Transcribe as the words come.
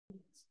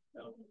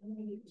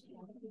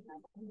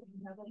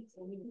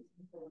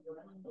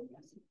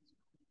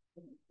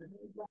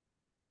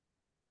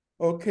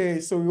Okay,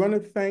 so we want to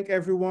thank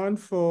everyone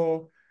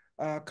for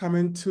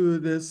coming to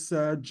this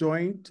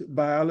joint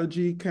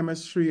biology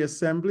chemistry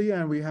assembly,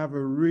 and we have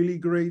a really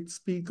great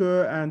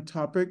speaker and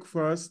topic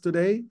for us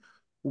today.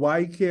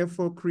 Why care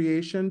for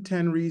creation?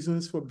 10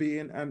 reasons for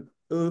being an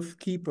earth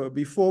keeper.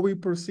 Before we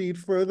proceed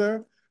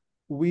further,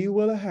 we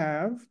will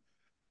have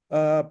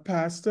a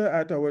pastor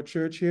at our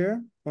church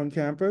here on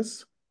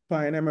campus,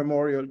 Pioneer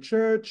Memorial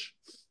Church,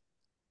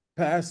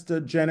 Pastor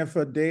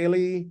Jennifer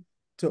Daly,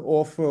 to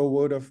offer a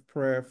word of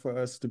prayer for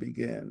us to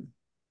begin.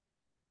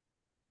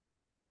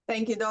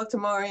 Thank you, Dr.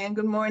 Maury, and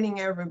good morning,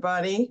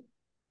 everybody.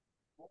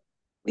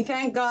 We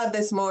thank God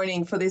this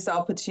morning for this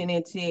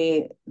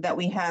opportunity that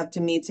we have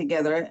to meet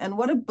together, and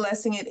what a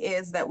blessing it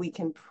is that we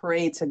can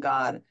pray to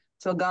God.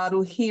 So God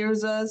who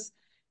hears us,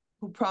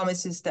 who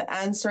promises to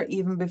answer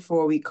even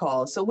before we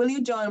call. So will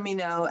you join me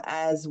now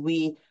as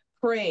we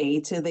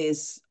pray to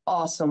this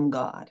awesome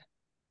God?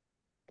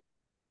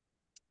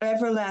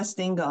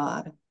 Everlasting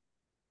God,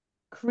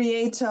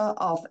 creator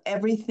of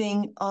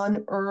everything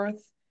on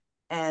earth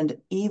and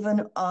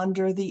even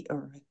under the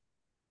earth.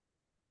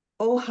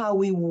 Oh, how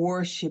we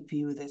worship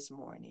you this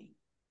morning.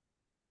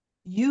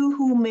 You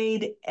who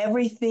made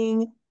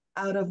everything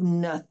out of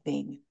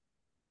nothing.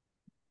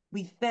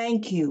 We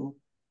thank you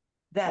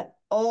that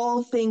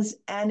all things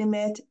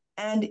animate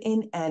and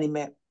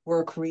inanimate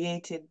were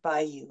created by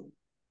you.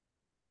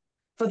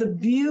 For the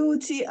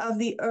beauty of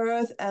the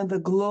earth and the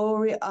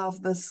glory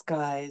of the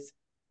skies,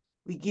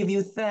 we give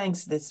you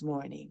thanks this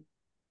morning.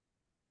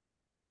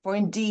 For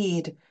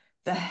indeed,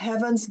 the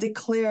heavens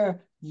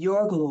declare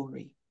your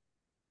glory,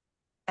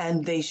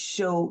 and they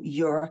show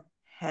your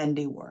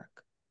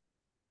handiwork.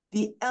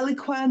 The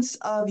eloquence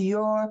of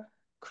your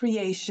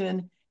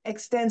creation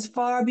extends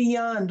far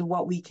beyond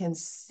what we can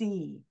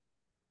see.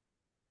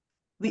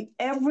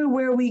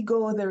 Everywhere we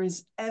go, there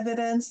is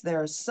evidence,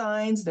 there are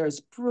signs,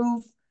 there's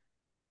proof,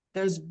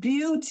 there's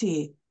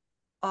beauty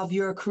of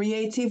your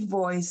creative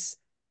voice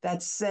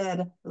that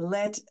said,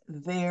 "Let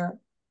there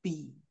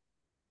be."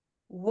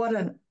 What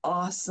an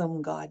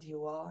awesome God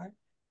you are.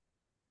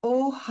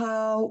 Oh,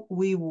 how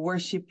we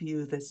worship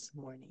you this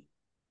morning.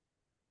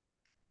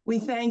 We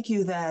thank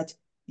you that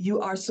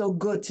you are so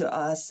good to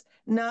us,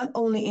 not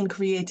only in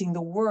creating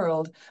the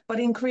world,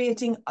 but in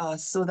creating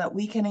us so that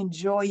we can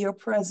enjoy your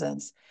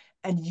presence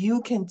and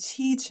you can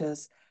teach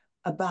us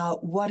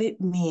about what it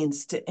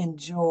means to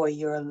enjoy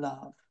your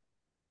love.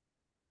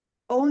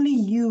 Only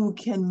you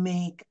can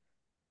make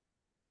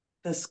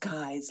the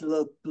skies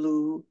look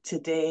blue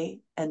today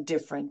and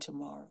different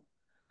tomorrow.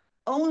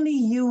 Only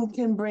you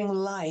can bring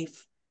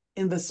life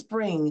in the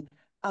spring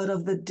out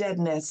of the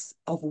deadness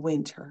of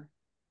winter.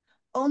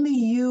 Only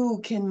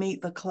you can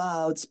make the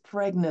clouds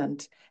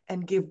pregnant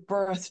and give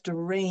birth to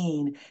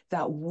rain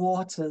that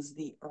waters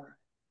the earth.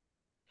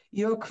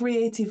 Your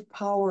creative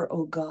power,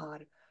 O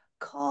God,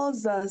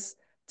 calls us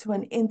to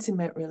an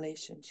intimate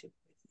relationship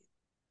with you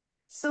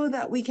so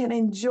that we can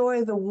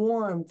enjoy the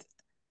warmth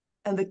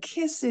and the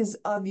kisses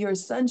of your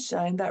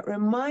sunshine that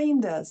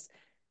remind us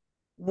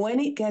when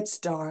it gets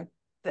dark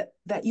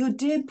that you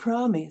did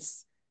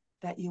promise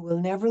that you will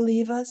never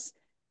leave us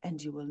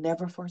and you will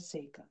never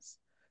forsake us.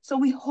 So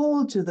we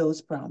hold to those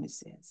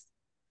promises.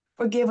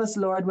 Forgive us,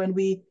 Lord, when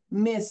we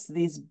miss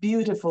these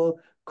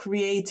beautiful,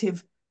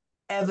 creative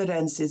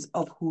evidences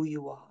of who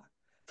you are.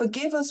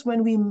 Forgive us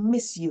when we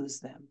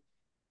misuse them.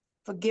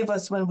 Forgive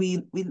us when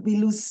we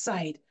lose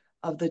sight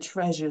of the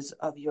treasures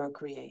of your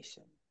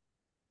creation.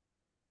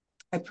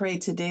 I pray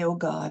today, oh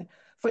God,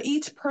 for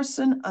each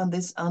person on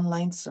this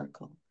online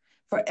circle,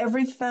 for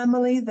every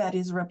family that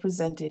is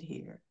represented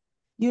here.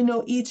 You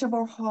know each of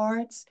our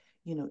hearts,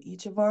 you know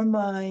each of our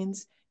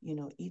minds, you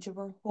know each of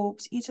our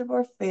hopes, each of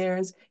our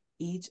fears,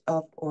 each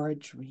of our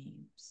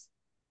dreams.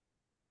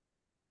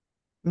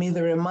 May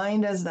the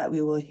reminders that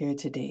we will hear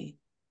today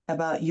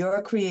about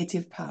your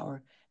creative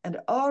power and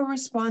our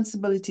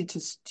responsibility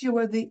to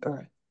steward the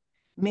earth,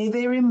 may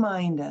they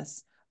remind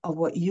us of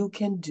what you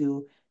can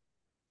do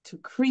to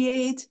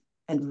create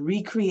and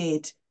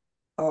recreate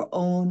our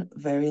own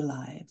very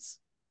lives.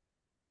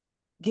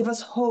 Give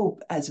us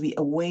hope as we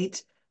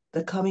await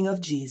the coming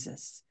of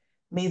Jesus.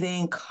 May they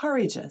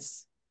encourage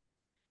us.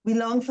 We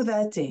long for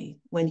that day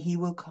when he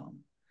will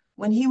come,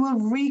 when he will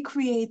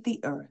recreate the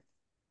earth,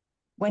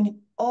 when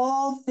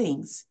all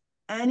things,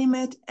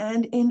 animate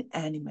and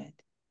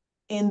inanimate,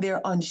 in their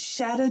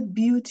unshattered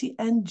beauty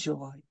and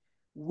joy,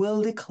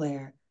 will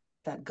declare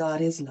that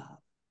God is love.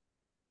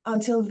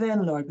 Until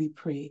then, Lord, we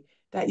pray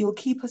that you'll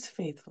keep us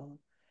faithful,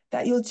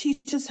 that you'll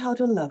teach us how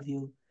to love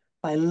you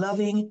by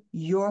loving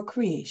your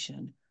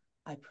creation.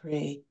 I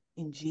pray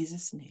in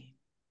Jesus' name.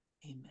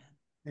 Amen.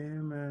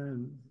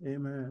 Amen.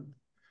 Amen.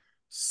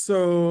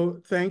 So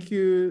thank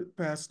you,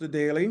 Pastor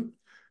Daly.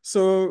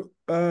 So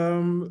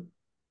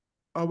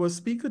our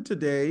speaker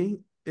today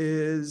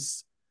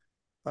is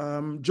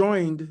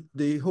joined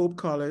the Hope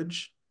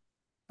College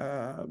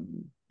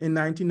in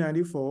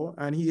 1994,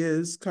 and he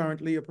is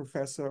currently a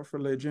professor of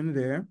religion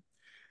there.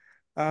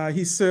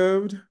 He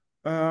served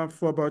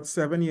for about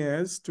 7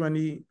 years,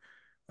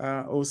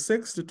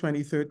 2006 to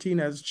 2013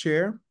 as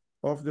chair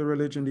of the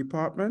religion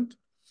department.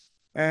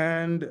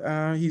 And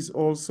he's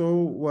also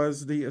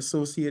was the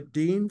associate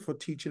dean for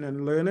teaching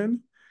and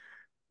learning,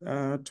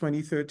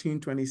 2013,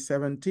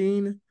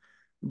 2017.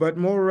 But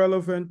more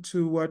relevant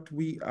to what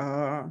we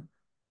are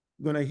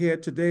going to hear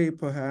today,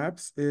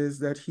 perhaps, is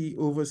that he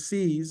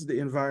oversees the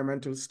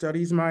environmental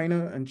studies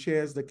minor and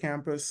chairs the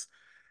campus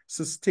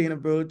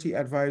sustainability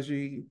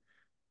advisory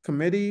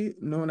committee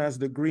known as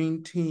the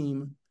Green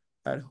Team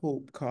at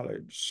Hope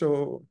College.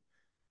 So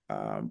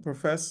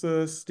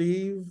Professor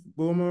Steve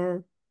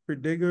Bouma,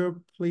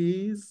 Prediger,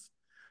 please,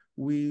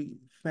 we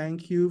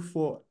thank you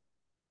for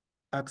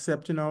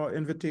accepting our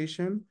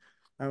invitation,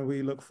 and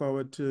we look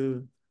forward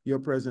to your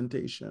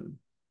presentation.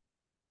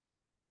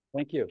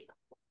 Thank you.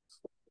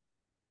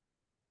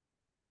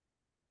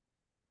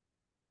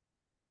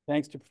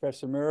 Thanks to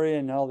Professor Murray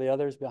and all the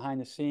others behind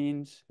the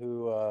scenes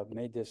who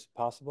made this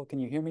possible. Can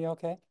you hear me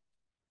okay?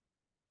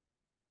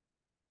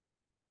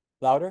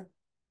 Louder?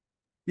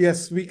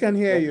 Yes, we can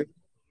hear you.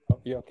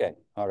 Oh, you're okay.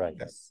 All right.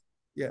 Yes.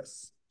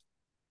 Yes.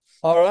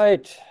 All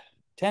right.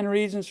 10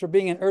 reasons for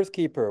being an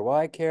Earthkeeper.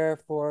 Why care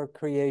for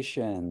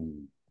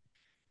creation?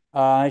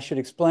 I should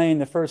explain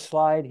the first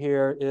slide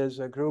here is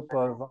a group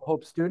of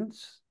Hope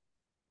students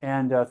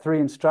and 3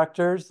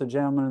 instructors. The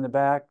gentleman in the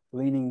back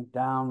leaning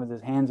down with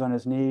his hands on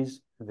his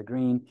knees with the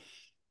green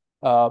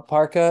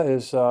parka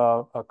is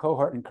a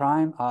cohort in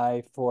crime.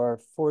 I, for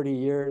 40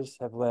 years,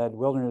 have led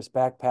wilderness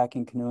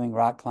backpacking, canoeing,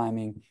 rock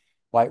climbing,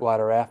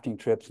 whitewater rafting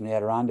trips in the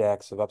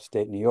Adirondacks of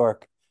upstate New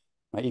York.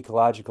 My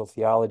ecological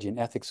theology and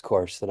ethics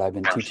course that I've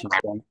been teaching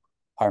during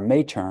our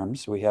May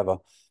terms. We have a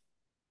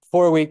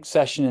 4-week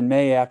session in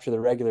May after the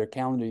regular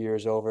calendar year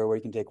is over, where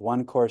you can take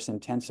one course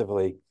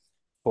intensively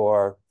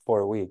for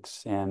 4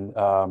 weeks. And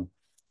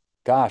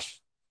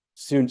gosh,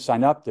 students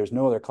sign up. There's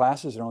no other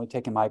classes. They're only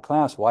taking my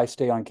class. Why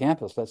stay on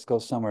campus? Let's go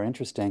somewhere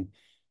interesting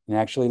and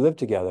actually live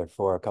together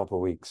for a couple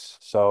of weeks.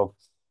 So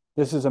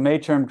this is a May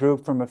term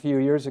group from a few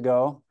years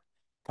ago.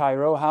 Chi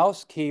Rho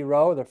House, Chi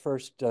Rho, the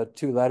first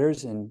 2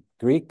 letters in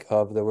Greek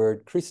of the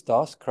word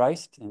Christos,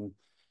 Christ. And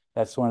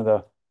that's one of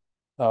the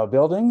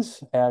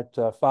buildings at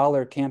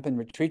Fowler Camp and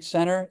Retreat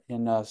Center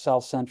in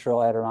South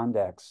Central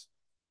Adirondacks.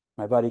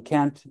 My buddy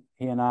Kent,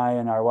 he and I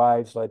and our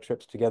wives led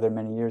trips together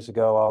many years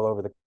ago all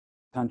over the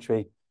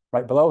country.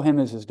 Right below him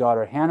is his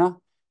daughter, Hannah.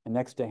 And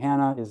next to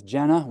Hannah is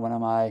Jenna, one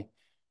of my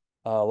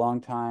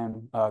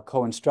longtime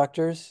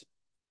co-instructors.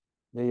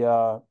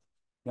 The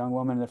young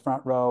woman in the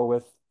front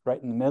row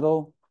right in the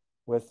middle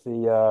with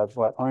the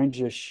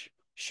orangish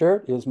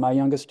shirt is my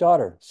youngest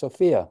daughter,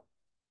 Sophia,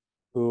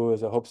 who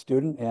is a Hope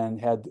student and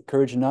had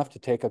courage enough to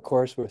take a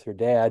course with her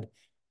dad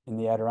in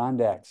the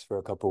Adirondacks for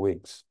a couple of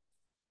weeks.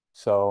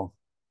 So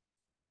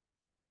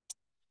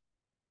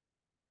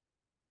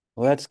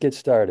let's get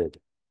started.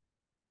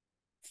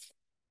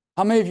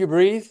 How many of you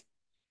breathe?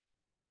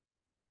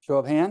 Show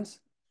of hands.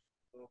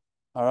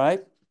 All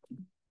right.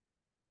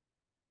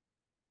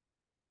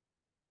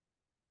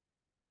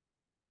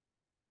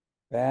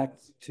 Back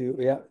to,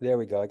 yeah, there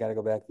we go. I got to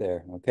go back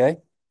there. Okay.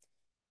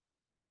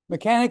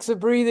 Mechanics of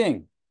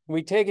breathing.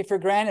 We take it for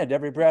granted.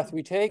 Every breath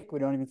we take, we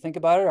don't even think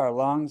about it. Our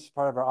lungs,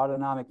 part of our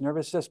autonomic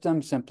nervous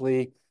system,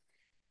 simply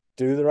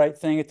do the right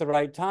thing at the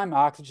right time.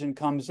 Oxygen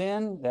comes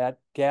in, that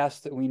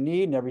gas that we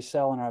need in every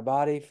cell in our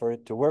body for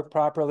it to work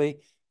properly,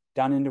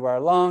 down into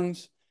our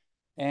lungs.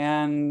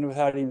 And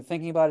without even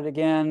thinking about it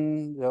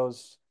again,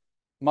 those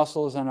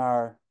muscles in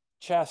our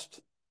chest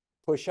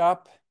push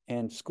up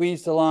and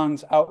squeeze the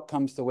lungs. Out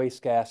comes the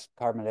waste gas,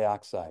 carbon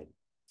dioxide.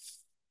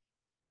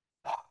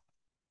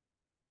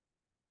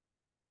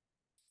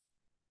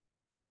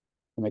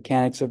 The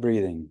mechanics of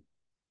breathing.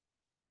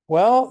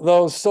 Well,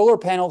 those solar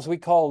panels we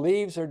call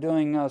leaves are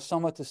doing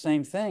somewhat the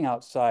same thing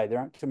outside. There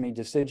aren't too many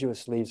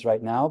deciduous leaves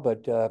right now,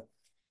 but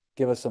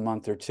give us a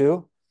month or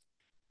two.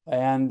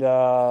 And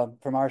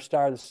from our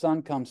star, the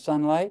sun, comes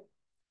sunlight.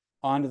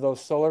 Onto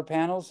those solar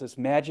panels, this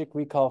magic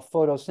we call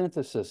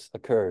photosynthesis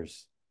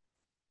occurs,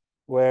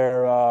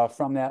 where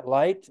from that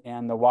light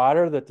and the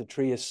water that the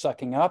tree is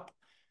sucking up,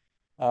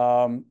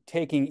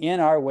 taking in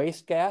our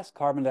waste gas,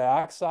 carbon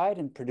dioxide,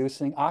 and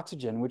producing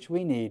oxygen, which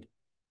we need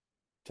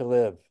to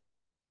live.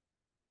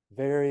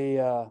 Very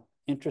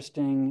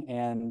interesting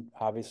and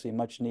obviously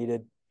much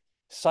needed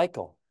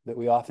cycle that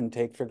we often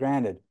take for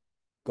granted,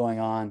 going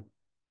on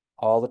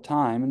all the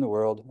time in the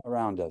world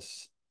around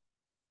us.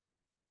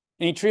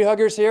 Any tree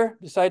huggers here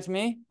besides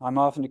me? I'm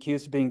often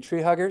accused of being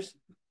tree huggers.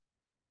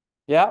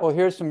 Yeah, well,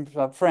 here's some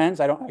friends.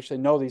 I don't actually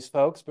know these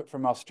folks, but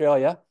from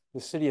Australia,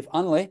 the city of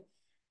Unley,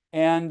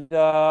 and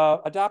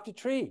adopt a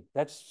tree.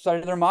 That's sort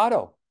of their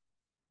motto.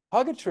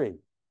 Hug a tree.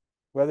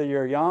 Whether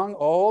you're young,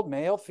 old,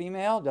 male,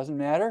 female, doesn't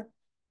matter.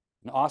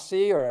 An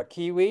Aussie or a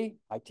Kiwi.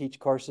 I teach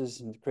courses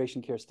in the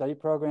Creation Care Study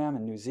Program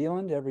in New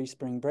Zealand every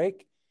spring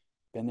break.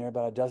 Been there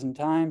about a dozen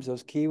times.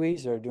 Those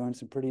Kiwis are doing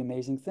some pretty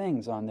amazing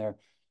things on their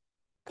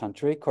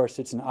country. Of course,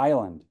 it's an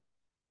island.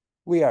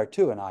 We are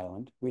too an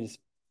island. It's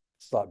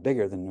a lot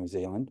bigger than New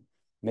Zealand.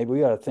 Maybe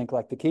we ought to think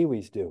like the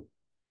Kiwis do.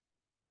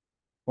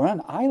 We're on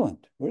an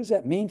island. What does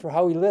that mean for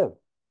how we live?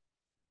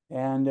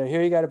 And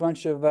here you got a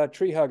bunch of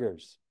tree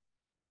huggers.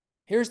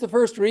 Here's the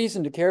first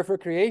reason to care for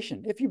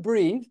creation. If you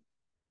breathe,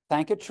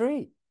 thank a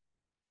tree.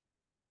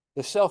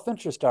 The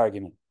self-interest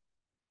argument.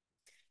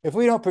 If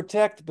we don't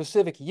protect the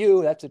Pacific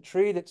yew, that's a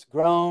tree that's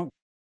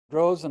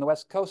grows on the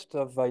west coast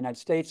of the United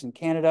States and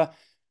Canada.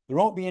 There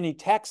won't be any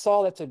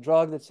Taxol. That's a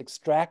drug that's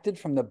extracted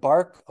from the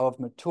bark of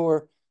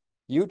mature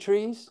yew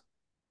trees.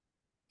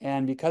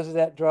 And because of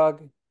that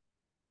drug,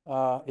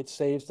 it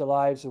saves the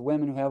lives of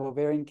women who have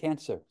ovarian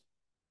cancer.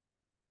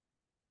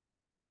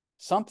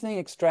 Something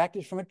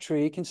extracted from a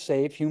tree can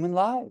save human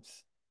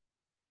lives.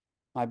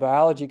 My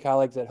biology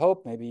colleagues at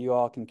Hope, maybe you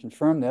all can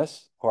confirm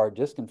this or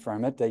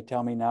disconfirm it. They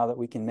tell me now that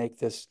we can make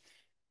this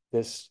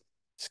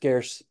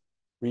scarce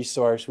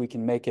resource, we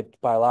can make it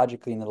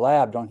biologically in the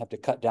lab, don't have to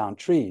cut down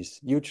trees,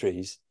 yew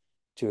trees,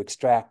 to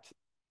extract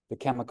the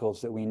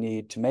chemicals that we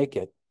need to make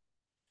it.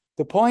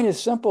 The point is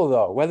simple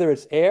though, whether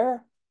it's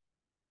air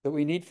that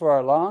we need for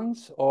our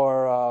lungs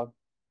or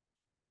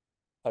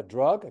a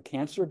drug, a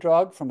cancer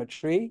drug from a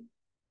tree,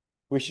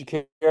 we should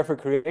care for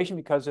creation,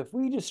 because if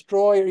we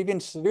destroy or even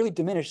severely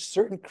diminish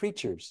certain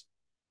creatures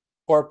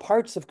or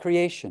parts of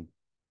creation,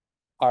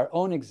 our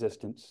own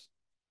existence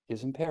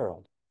is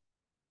imperiled.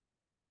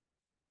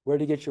 Where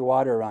do you get your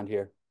water around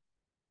here?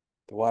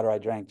 The water I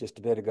drank just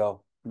a bit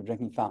ago from a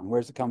drinking fountain.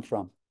 Where does it come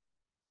from?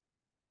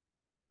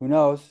 Who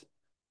knows?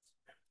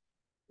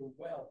 A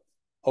well.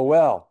 A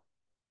well.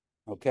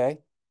 Okay.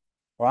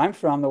 Where I'm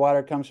from, the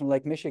water comes from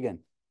Lake Michigan.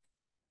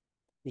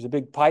 There's a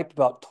big pipe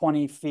about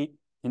 20 feet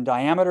in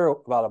diameter,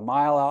 about a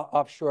mile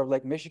offshore of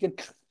Lake Michigan,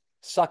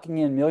 sucking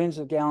in millions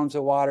of gallons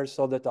of water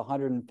so that the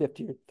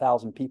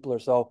 150,000 people or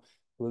so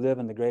who live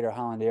in the greater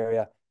Holland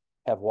area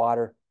have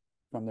water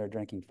from their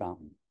drinking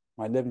fountain.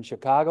 When I lived in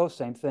Chicago,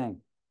 same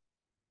thing.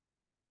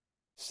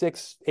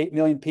 8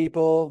 million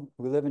people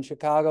who live in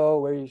Chicago.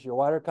 Where does your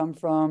water come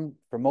from?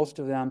 For most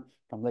of them,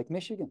 from Lake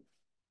Michigan.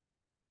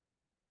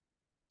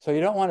 So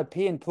you don't want to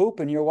pee and poop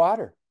in your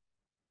water.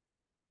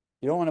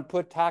 You don't want to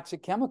put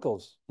toxic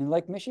chemicals in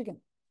Lake Michigan.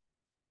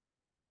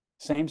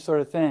 Same sort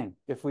of thing.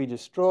 If we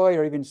destroy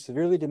or even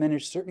severely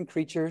diminish certain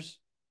creatures,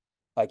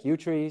 like yew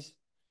trees,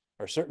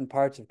 or certain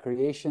parts of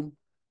creation,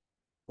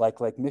 like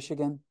Lake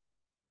Michigan,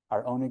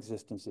 our own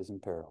existence is in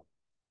peril.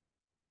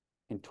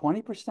 And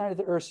 20% of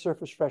the Earth's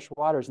surface fresh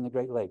water is in the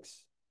Great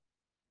Lakes.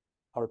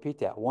 I'll repeat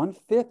that.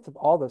 1/5 of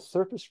all the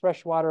surface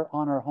fresh water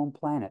on our home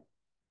planet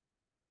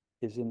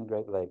is in the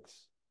Great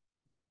Lakes.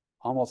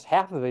 Almost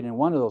half of it in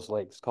one of those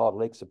lakes called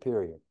Lake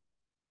Superior,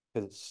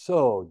 because it's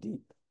so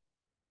deep.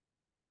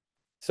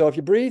 So if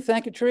you breathe,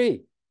 thank a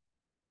tree.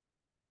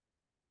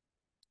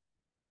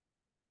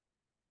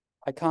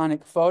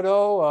 Iconic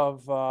photo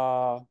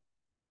of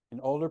an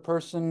older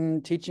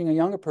person teaching a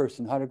younger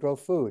person how to grow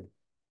food.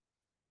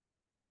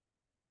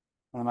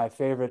 One of my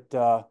favorite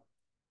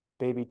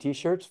baby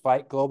t-shirts,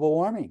 fight global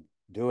warming.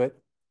 Do it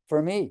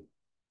for me.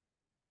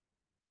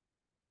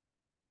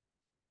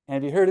 And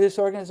have you heard of this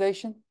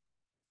organization?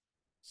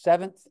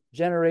 Seventh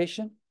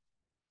Generation?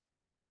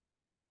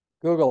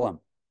 Google them,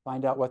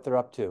 find out what they're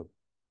up to.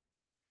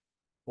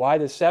 Why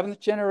the seventh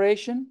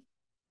generation?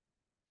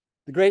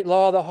 The great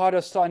law of the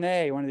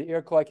Haudenosaunee, one of the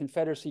Iroquois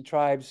Confederacy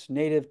tribes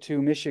native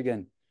to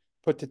Michigan,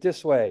 put it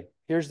this way.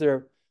 Here's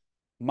their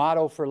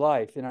motto for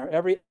life. In our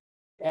every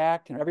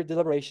act and every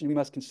deliberation, we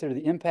must consider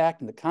the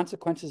impact and the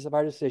consequences of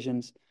our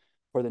decisions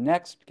for the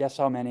next, guess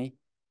how many,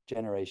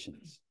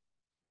 generations?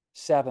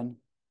 7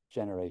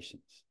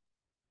 generations.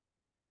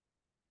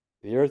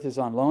 The earth is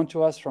on loan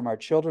to us from our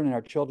children and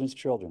our children's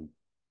children.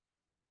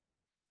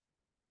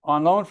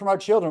 On loan from our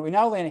children. We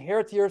not only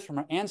inherit the earth from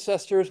our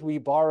ancestors, we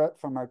borrow it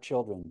from our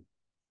children.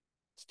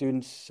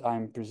 Students,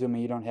 I'm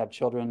presuming you don't have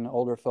children.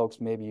 Older folks,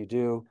 maybe you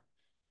do.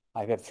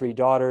 I have 3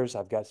 daughters.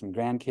 I've got some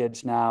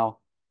grandkids now.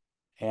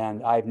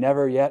 And I've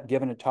never yet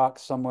given a talk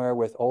somewhere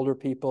with older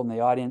people in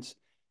the audience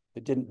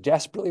that didn't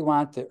desperately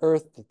want the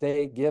earth that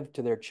they give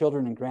to their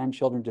children and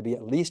grandchildren to be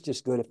at least as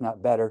good, if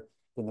not better,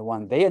 than the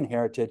one they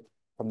inherited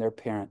from their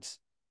parents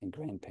and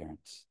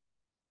grandparents.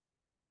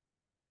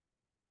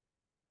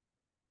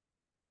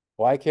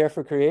 Why care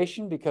for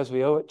creation? Because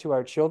we owe it to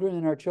our children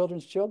and our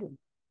children's children.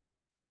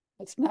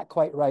 That's not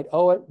quite right.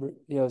 Owe it,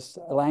 it's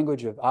a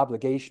language of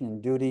obligation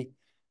and duty.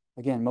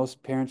 Again,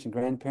 most parents and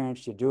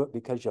grandparents, you do it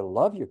because you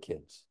love your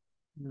kids.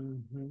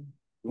 Mm-hmm.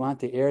 You want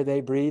the air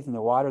they breathe and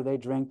the water they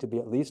drink to be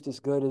at least as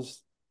good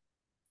as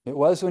it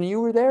was when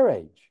you were their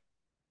age.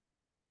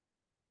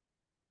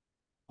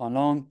 On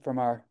loan from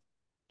our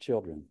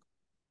children.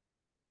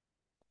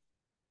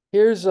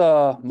 Here's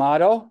a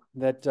motto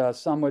that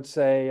some would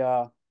say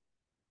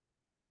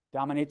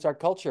dominates our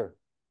culture.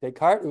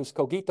 Descartes, it was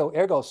cogito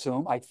ergo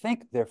sum, I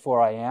think,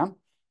 therefore I am.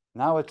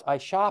 Now it's I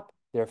shop,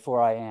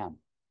 therefore I am.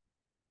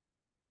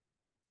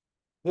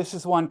 This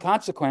is one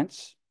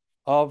consequence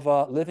of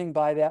living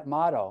by that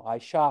motto. I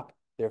shop,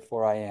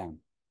 therefore I am.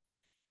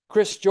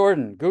 Chris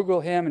Jordan,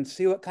 Google him and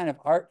see what kind of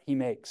art he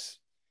makes.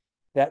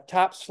 That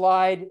top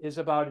slide is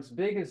about as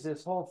big as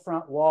this whole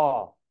front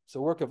wall. It's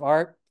a work of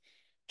art.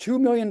 2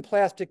 million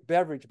plastic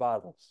beverage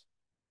bottles.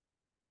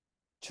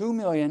 2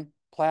 million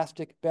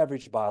plastic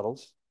beverage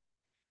bottles.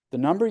 The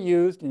number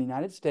used in the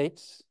United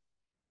States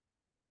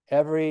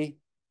every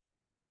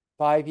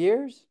 5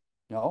 years?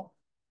 No.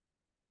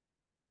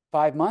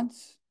 5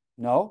 months?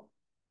 No.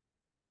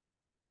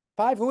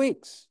 5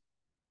 weeks?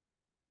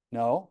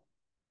 No.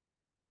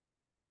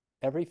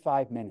 Every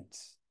 5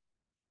 minutes.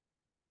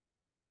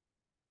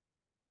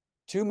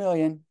 2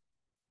 million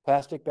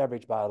plastic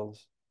beverage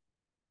bottles.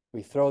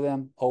 We throw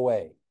them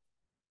away,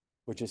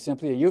 which is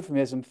simply a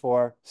euphemism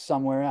for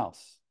somewhere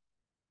else,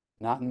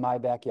 not in my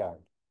backyard.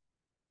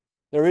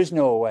 There is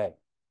no away.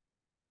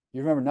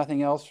 You remember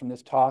nothing else from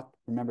this talk?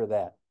 Remember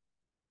that.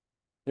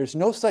 There's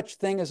no such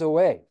thing as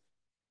away.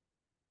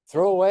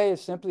 Throw away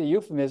is simply a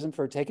euphemism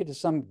for take it to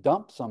some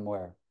dump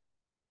somewhere,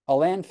 a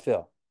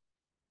landfill.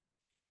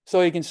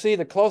 So you can see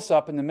the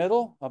close-up in the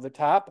middle of the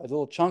top, a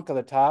little chunk of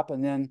the top,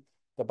 and then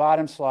the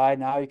bottom slide.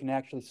 Now you can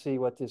actually see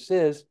what this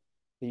is,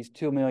 these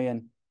 2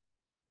 million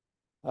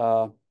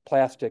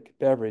plastic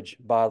beverage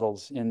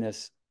bottles in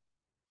this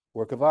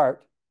work of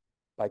art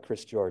by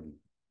Chris Jordan.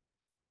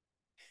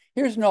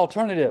 Here's an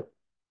alternative.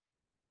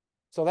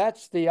 So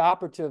that's the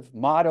operative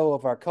motto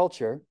of our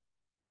culture,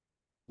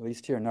 at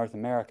least here in North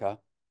America.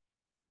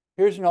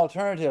 Here's an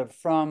alternative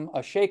from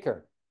a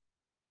shaker.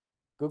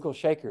 Google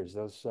shakers,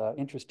 those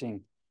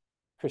interesting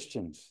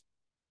Christians.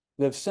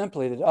 Live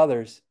simply that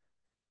others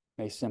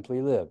may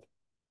simply live.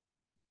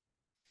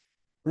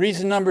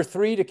 Reason number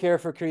 3 to care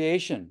for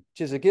creation.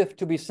 'Tis a gift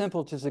to be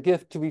simple, 'tis a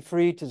gift to be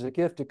free, 'tis a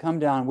gift to come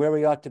down where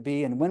we ought to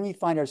be. And when we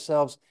find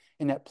ourselves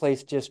in that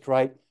place just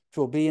right,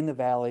 'twill be in the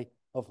valley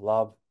of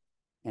love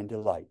and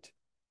delight.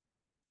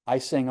 I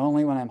sing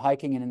only when I'm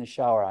hiking and in the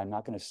shower. I'm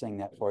not going to sing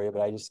that for you,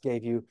 but I just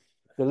gave you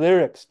the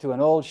lyrics to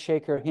an old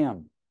shaker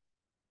hymn.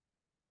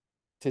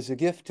 'Tis a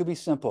gift to be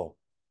simple.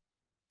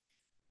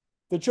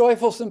 The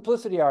joyful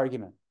simplicity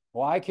argument.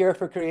 Why care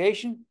for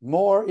creation?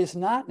 More is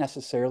not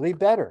necessarily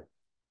better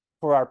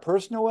for our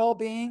personal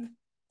well-being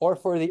or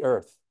for the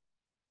earth.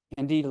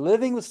 Indeed,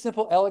 living with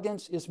simple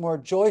elegance is more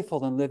joyful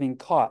than living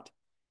caught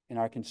in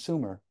our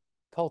consumer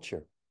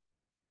culture.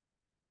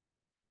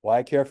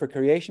 Why care for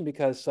creation?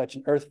 Because such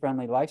an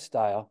earth-friendly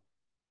lifestyle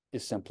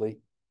is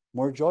simply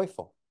more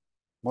joyful,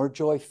 more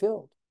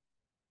joy-filled.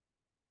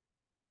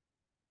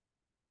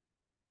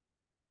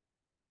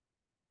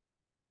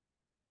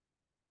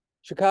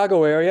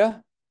 Chicago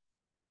area,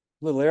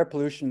 little air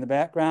pollution in the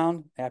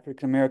background,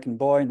 African-American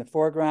boy in the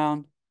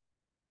foreground.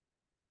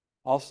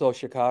 Also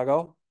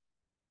Chicago.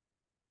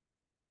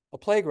 A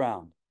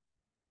playground.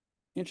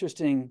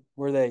 Interesting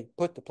where they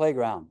put the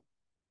playground,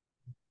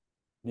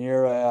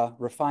 near a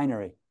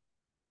refinery.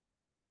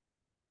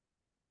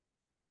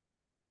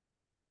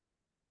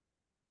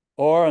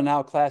 Or a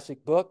now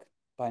classic book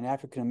by an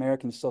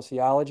African-American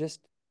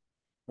sociologist,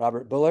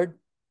 Robert Bullard.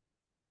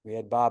 We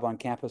had Bob on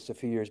campus a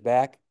few years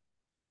back.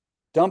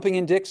 Dumping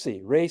in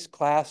Dixie, Race,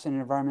 Class, and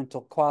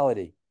Environmental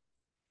Quality.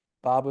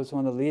 Bob was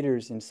one of the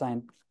leaders in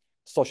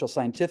social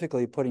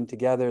scientifically putting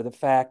together the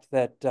fact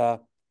that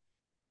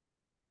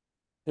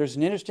there's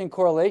an interesting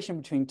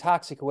correlation between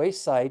toxic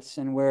waste sites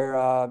and where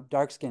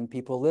dark-skinned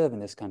people live in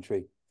this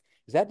country.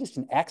 Is that just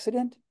an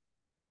accident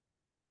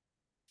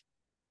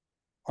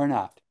or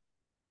not?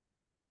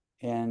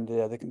 And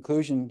the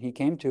conclusion he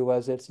came to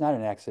was it's not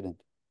an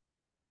accident.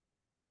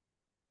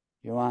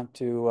 You want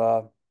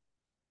to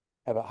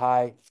have a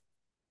high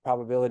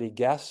probability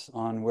guess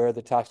on where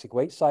the toxic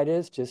waste site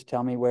is, just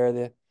tell me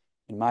where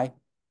in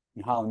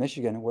Holland,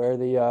 Michigan, where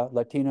the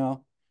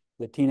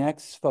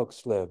Latinx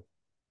folks live.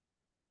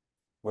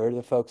 Where do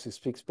the folks who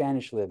speak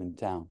Spanish live in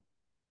town?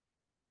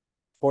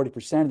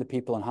 40% of the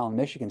people in Holland,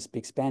 Michigan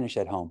speak Spanish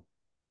at home.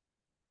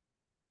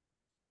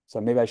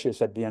 So maybe I should have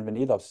said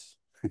bienvenidos.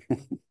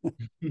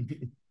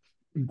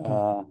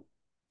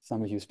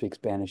 Some of you speak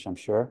Spanish, I'm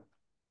sure.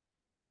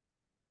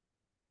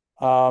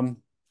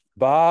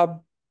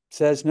 Bob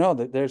says no,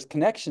 that there's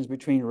connections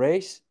between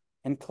race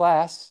and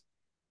class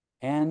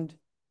and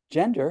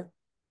gender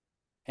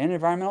and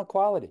environmental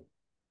quality.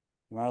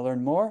 You want to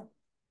learn more?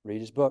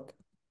 Read his book.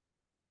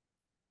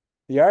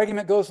 The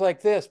argument goes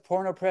like this: poor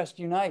and oppressed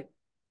unite.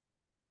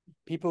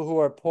 People who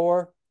are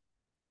poor,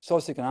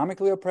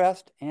 socioeconomically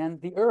oppressed, and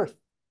the earth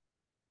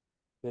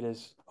that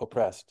is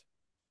oppressed.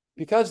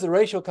 Because the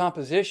racial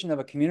composition of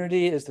a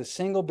community is the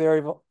single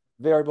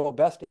variable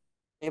best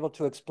able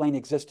to explain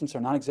existence or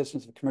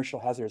non-existence of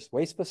commercial hazardous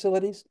waste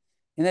facilities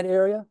in that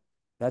area,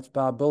 that's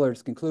Bob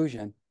Bullard's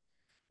conclusion,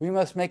 we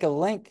must make a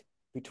link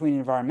between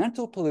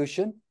environmental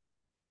pollution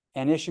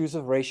and issues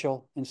of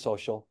racial and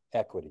social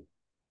equity.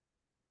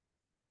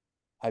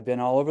 I've been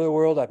all over the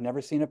world. I've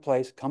never seen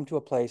come to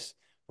a place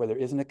where there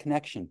isn't a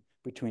connection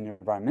between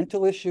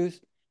environmental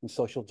issues and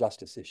social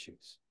justice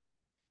issues.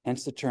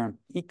 Hence the term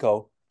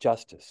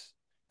eco-justice,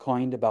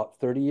 coined about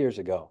 30 years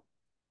ago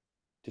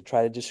to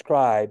try to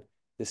describe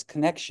this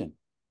connection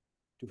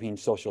between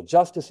social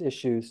justice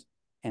issues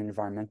and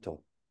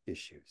environmental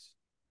issues.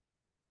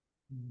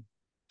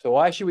 So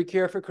why should we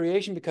care for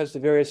creation? Because the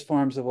various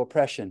forms of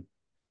oppression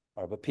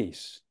are of a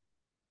piece.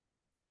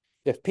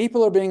 If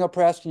people are being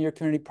oppressed in your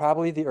community,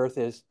 probably the earth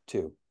is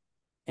too,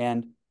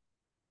 and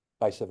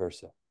vice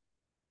versa.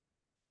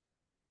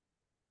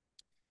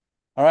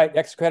 All right,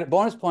 extra credit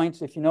bonus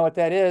points. If you know what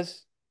that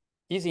is,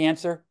 easy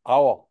answer,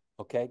 owl.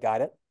 Okay,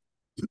 got it.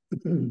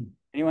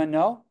 Anyone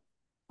know?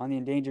 On the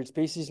endangered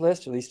species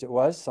list, at least it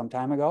was some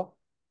time ago.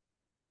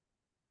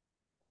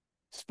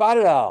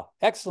 Spotted owl,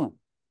 excellent.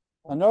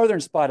 A northern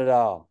spotted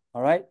owl.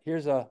 All right,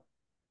 here's a,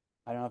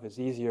 I don't know if it's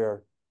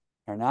easier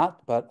or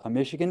not, but a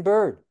Michigan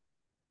bird.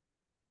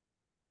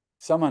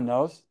 Someone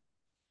knows.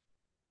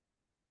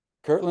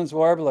 Kirtland's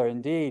warbler,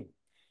 indeed.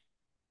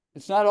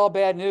 It's not all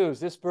bad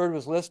news. This bird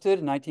was listed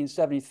in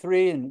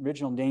 1973 in the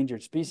original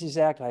Endangered Species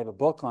Act. I have a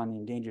book on the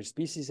Endangered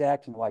Species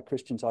Act and why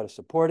Christians ought to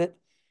support it.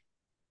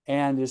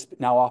 And is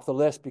now off the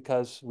list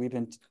because we've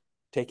been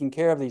taking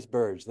care of these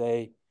birds.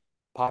 They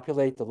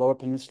populate the lower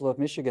peninsula of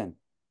Michigan,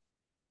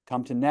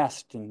 come to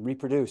nest and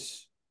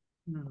reproduce,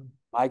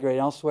 migrate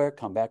elsewhere,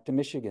 come back to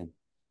Michigan.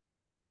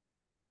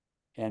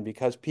 And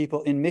because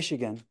people in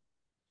Michigan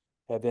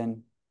have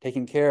been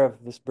taking care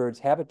of this bird's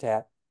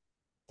habitat,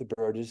 the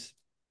bird is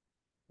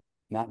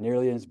not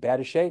nearly in as bad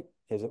a shape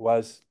as it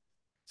was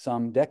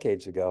some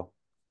decades ago.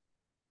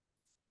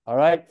 All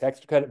right,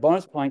 extra credit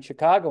bonus point,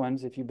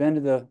 Chicagoans, if you've been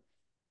to the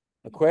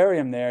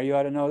aquarium there, you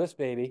ought to know this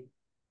baby.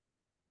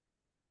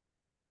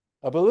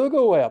 A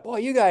beluga whale. Boy,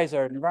 you guys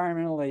are an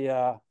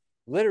environmentally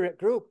literate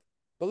group.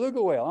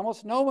 Beluga whale,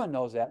 almost no one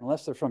knows that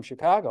unless they're from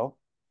Chicago.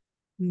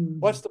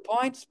 What's the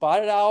point?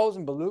 Spotted owls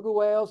and beluga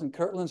whales and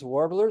Kirtland's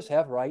warblers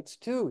have rights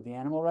too, the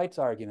animal rights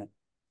argument.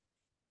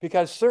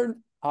 Because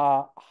certain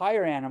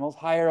higher animals,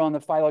 higher on the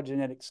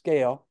phylogenetic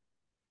scale,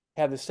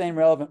 have the same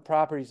relevant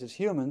properties as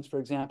humans, for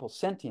example,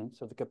 sentience,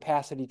 or the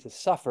capacity to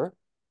suffer.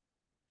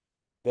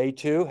 They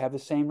too have the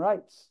same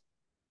rights.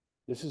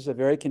 This is a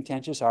very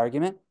contentious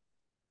argument.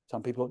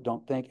 Some people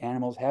don't think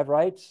animals have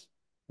rights.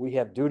 We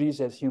have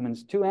duties as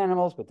humans to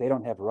animals, but they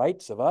don't have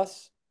rights of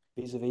us,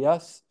 vis-a-vis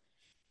us.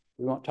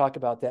 We won't talk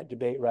about that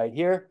debate right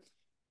here.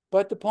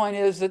 But the point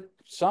is that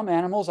some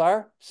animals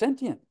are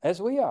sentient,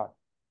 as we are.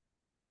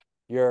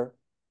 Your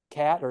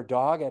cat or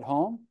dog at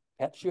home,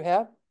 pets you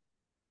have.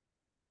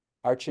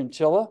 Our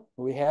chinchilla,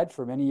 who we had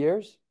for many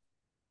years.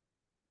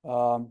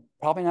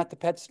 Probably not the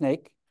pet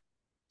snake,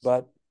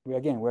 but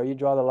again, where you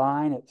draw the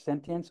line at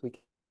sentience, we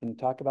can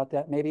talk about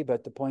that maybe,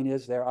 but the point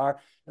is there are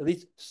at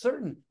least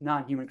certain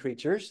non-human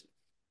creatures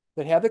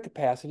that have the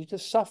capacity to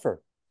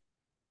suffer.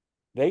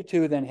 They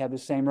too then have the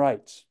same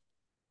rights.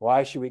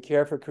 Why should we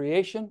care for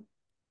creation?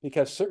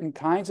 Because certain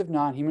kinds of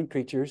non-human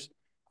creatures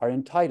are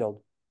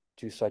entitled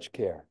to such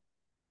care.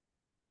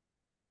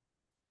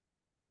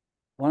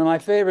 One of my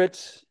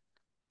favorites.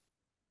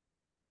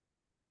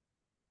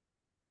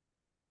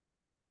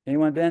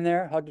 Anyone been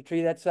there? Hugged a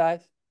tree that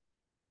size?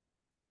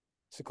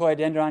 Sequoia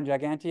dendron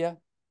gigantea,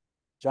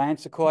 giant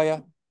sequoia.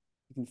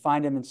 You can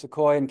find them in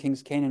Sequoia and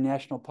Kings Canyon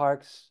National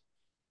Parks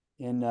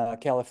in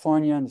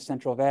California, in the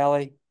Central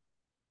Valley.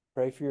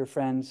 Pray for your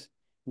friends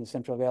in the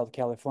Central Valley of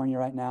California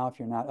right now if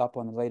you're not up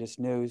on the latest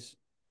news.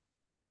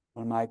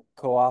 One of my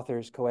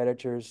co-authors,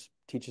 co-editors,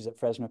 teaches at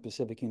Fresno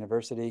Pacific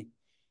University.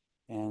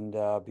 And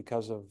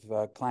because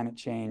of climate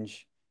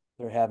change,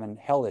 they're having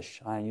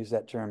hellish, I use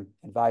that term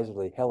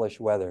advisedly,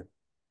 hellish weather,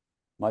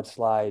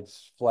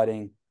 mudslides,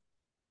 flooding.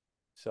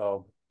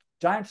 So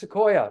giant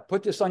sequoia,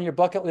 put this on your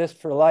bucket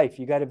list for life.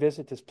 You got to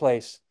visit this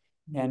place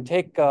and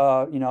take,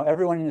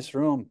 everyone in this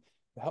room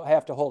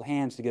have to hold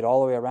hands to get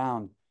all the way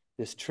around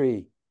this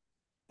tree.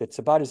 It's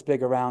about as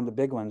big around, the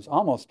big ones,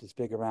 almost as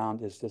big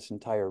around as this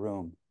entire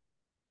room.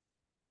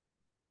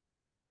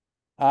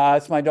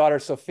 It's my daughter,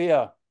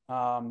 Sophia.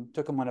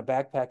 Took them on a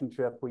backpacking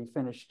trip. We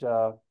finished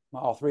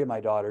all three of my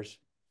daughters.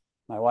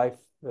 My wife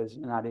is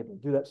not able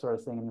to do that sort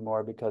of thing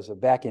anymore because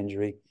of back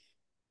injury.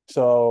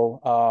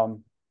 So,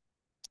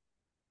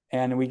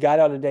 and we got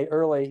out a day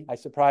early. I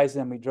surprised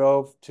them. We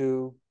drove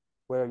to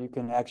where you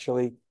can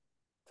actually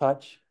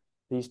touch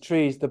these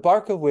trees, the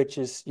bark of which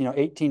is,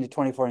 18 to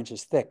 24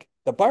 inches thick.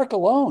 The bark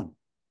alone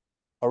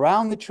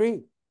around the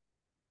tree.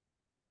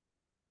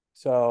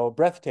 So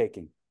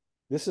breathtaking.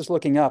 This is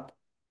looking up.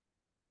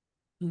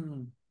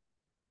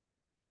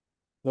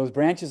 Those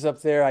branches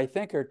up there, I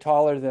think, are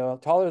taller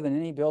than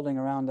any building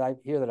around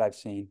here that I've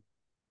seen.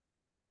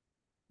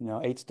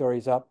 8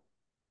 stories up.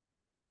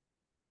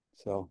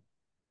 So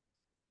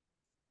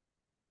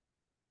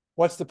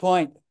what's the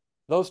point?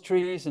 Those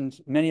trees and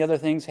many other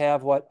things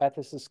have what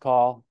ethicists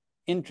call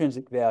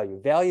intrinsic value,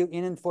 value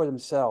in and for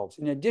themselves.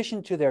 In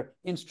addition to their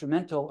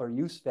instrumental or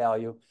use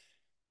value,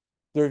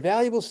 they're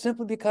valuable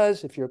simply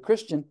because, if you're a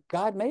Christian,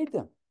 God made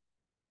them.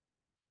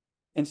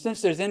 And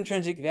since there's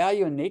intrinsic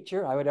value in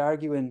nature, I would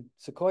argue in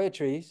sequoia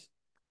trees,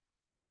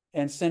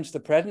 and since the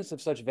presence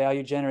of such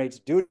value generates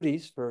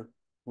duties for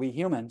we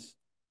humans,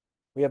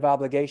 we have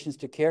obligations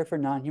to care for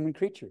non-human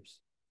creatures.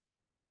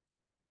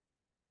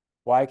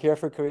 Why care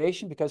for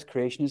creation? Because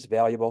creation is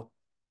valuable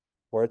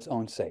for its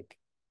own sake.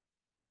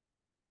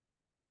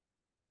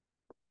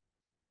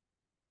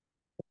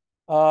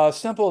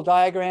 Simple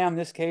diagram, in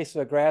this case,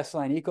 a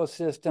grassland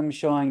ecosystem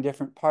showing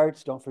different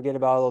parts. Don't forget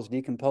about all those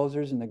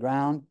decomposers in the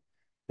ground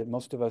that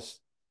most of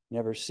us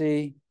never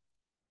see.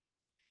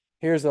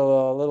 Here's a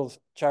little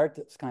chart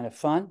that's kind of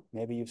fun.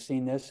 Maybe you've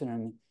seen this in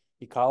an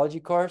ecology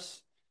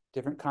course.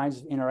 Different kinds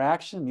of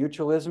interaction,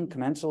 mutualism,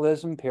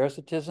 commensalism,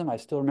 parasitism. I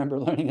still remember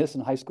learning this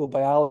in high school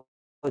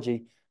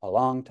biology a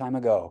long time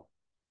ago.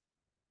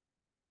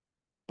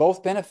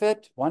 Both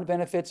benefit. One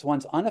benefits,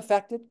 one's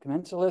unaffected,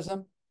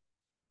 commensalism.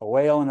 A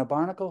whale and a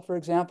barnacle, for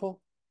example.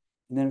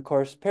 And then, of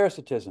course,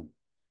 parasitism.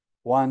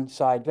 One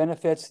side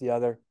benefits, the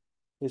other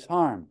is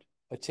harmed.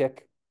 A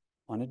tick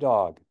on a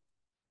dog.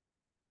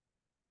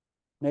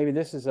 Maybe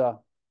this is a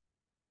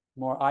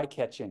more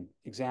eye-catching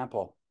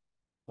example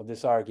of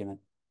this argument.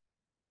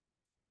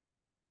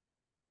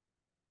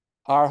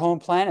 Our home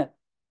planet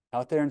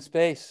out there in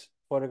space,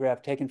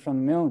 photograph taken from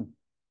the moon.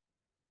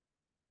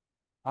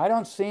 I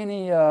don't see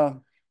any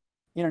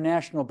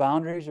international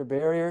boundaries or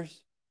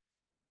barriers.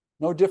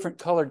 No different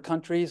colored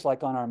countries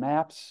like on our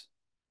maps.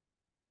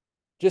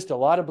 Just a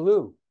lot of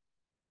blue.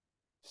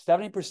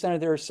 70% of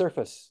their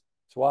surface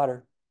is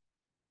water.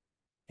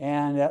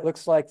 And that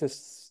looks like the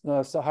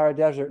Sahara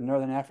Desert in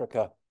northern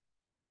Africa,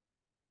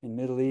 in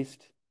the Middle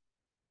East.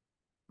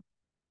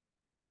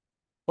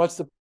 What's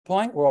the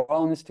point? We're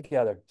all in this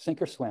together,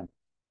 sink or swim.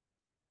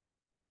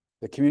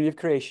 The community of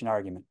creation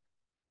argument.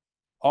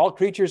 All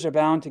creatures are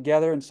bound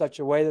together in such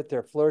a way that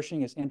their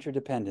flourishing is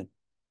interdependent.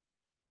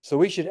 So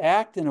we should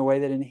act in a way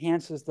that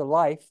enhances the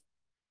life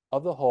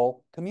of the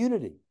whole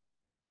community.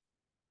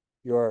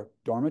 Your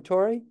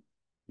dormitory,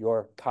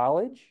 your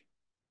college,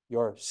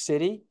 your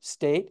city,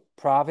 state,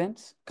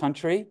 province,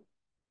 country,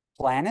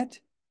 planet,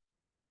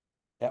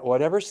 at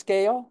whatever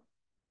scale,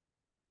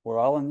 we're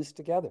all in this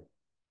together.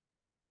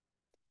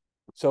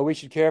 So we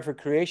should care for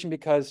creation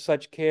because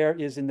such care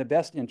is in the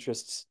best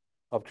interests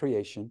of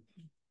creation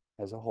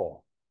as a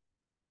whole.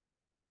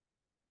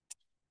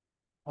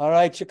 All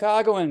right,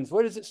 Chicagoans,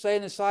 what does it say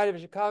on the side of a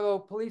Chicago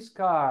police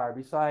car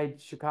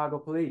beside Chicago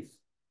police?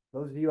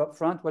 Those of you up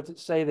front, what's it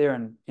say there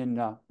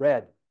in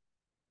red?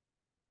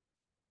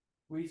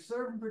 We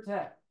serve and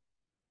protect.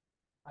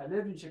 I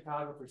lived in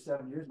Chicago for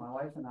 7 years, my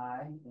wife and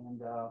I, and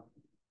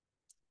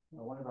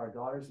one of our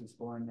daughters was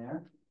born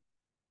there.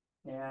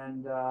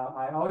 And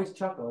I always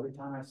chuckle every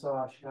time I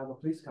saw a Chicago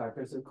police car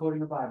because they're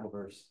quoting a Bible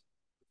verse.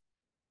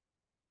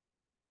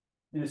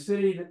 In a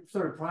city that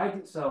sort of prides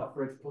itself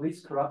for its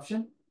police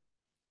corruption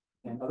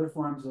and other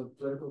forms of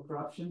political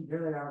corruption, here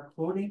they are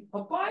quoting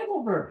a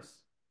Bible verse,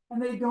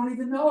 and they don't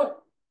even know it,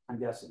 I'm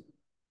guessing.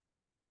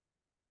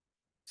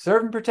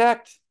 Serve and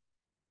protect.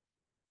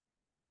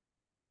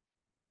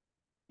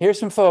 Here's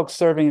some folks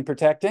serving and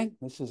protecting.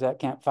 This is at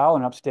Camp Fowl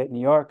in upstate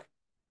New York.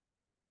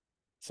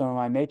 Some of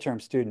my May-term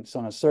students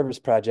on a service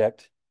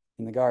project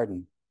in the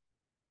garden.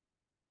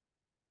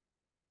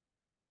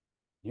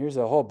 Here's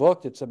a whole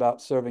book that's about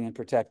serving and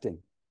protecting.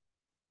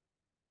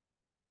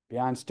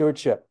 Beyond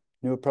Stewardship,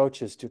 New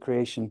Approaches to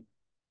Creation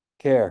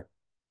Care.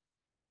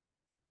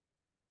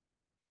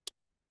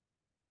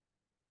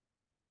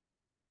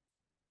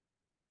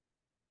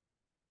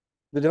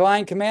 The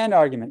divine command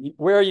argument.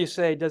 Where you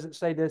say, does it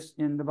say this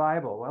in the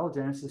Bible? Well,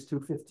 Genesis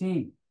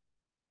 2:15.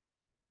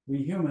 We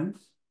humans,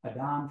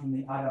 Adam from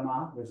the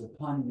Adamah, there's a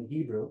pun in the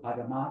Hebrew.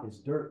 Adamah is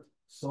dirt,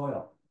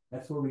 soil.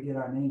 That's where we get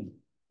our name.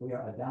 We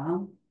are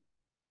Adam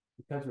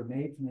because we're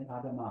made from the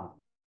Adamah.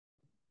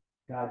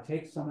 God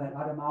takes some of that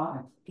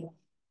Adamah and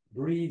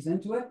breathes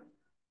into it.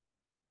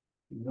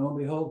 And lo and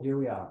behold, here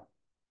we are.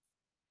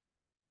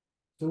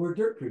 So we're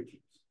dirt creatures.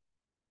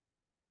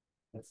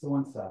 That's the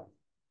one side.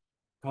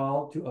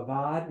 Called to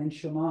avad and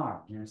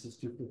shamar, Genesis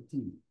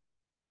 2:15,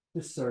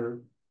 to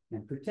serve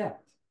and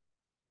protect.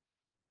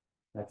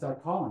 That's our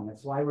calling.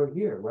 That's why we're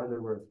here,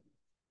 whether we're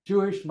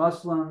Jewish,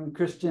 Muslim,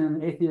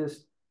 Christian,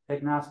 atheist,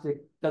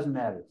 agnostic, doesn't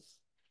matter.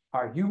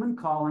 Our human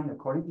calling,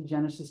 according to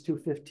Genesis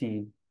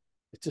 2:15,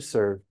 is to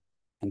serve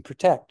and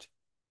protect.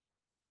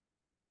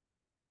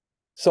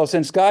 So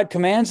since God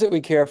commands that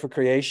we care for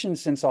creation,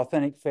 since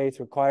authentic faith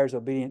requires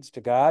obedience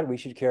to God, we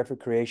should care for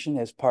creation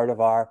as part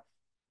of our,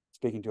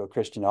 speaking to a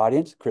Christian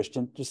audience,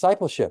 Christian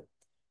discipleship.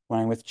 When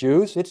I'm with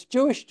Jews, it's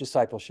Jewish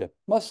discipleship,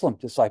 Muslim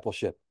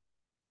discipleship.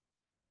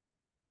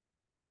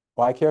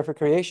 Why care for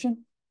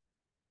creation?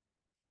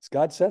 Because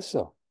God says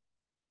so.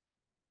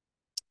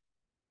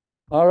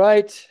 All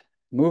right,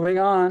 moving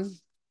on.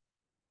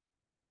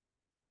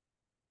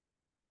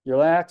 Your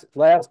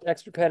last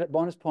extra credit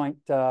bonus point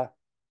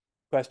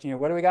question here.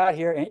 What do we got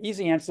here? An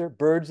easy answer,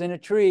 birds in a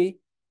tree.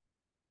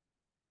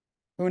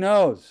 Who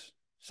knows?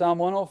 Psalm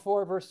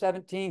 104, verse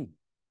 17.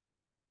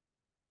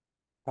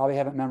 Probably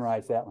haven't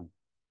memorized that one.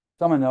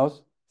 Someone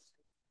knows.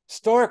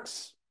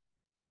 Storks.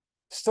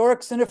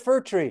 Storks in a fir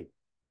tree.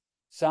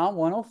 Psalm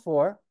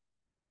 104,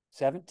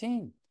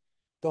 17.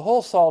 The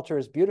whole Psalter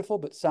is beautiful,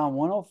 but Psalm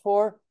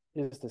 104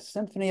 is the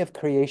symphony of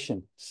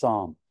creation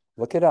psalm.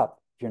 Look it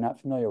up if you're not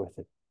familiar with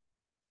it.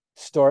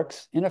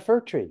 Storks in a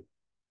fir tree.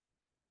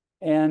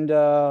 And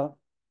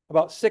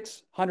about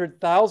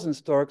 600,000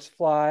 storks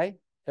fly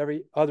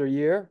every other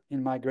year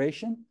in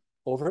migration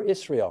over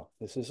Israel.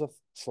 This is a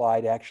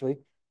slide actually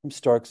from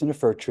Storks in a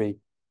Fir Tree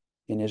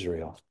in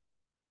Israel.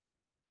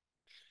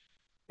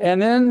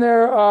 And then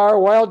there are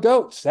wild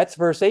goats. That's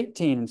verse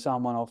 18 in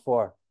Psalm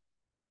 104.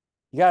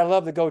 You got to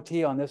love the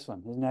goatee on this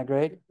one. Isn't that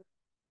great?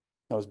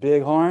 Those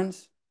big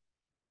horns.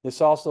 This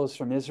also is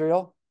from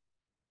Israel.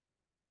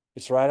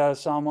 It's right out of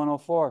Psalm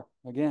 104.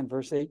 Again,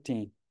 verse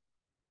 18.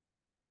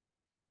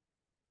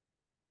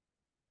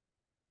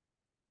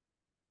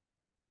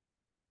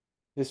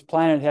 This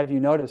planet, have you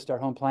noticed, our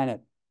home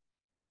planet,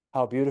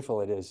 how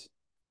beautiful it is?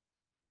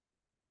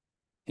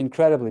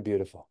 Incredibly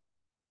beautiful.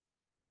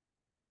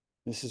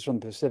 This is from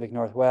the Pacific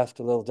Northwest,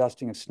 a little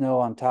dusting of snow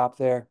on top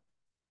there.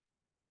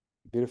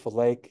 Beautiful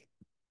lake.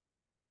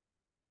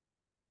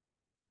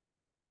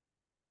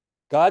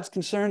 God's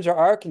concerns are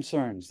our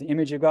concerns, the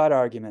image of God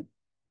argument.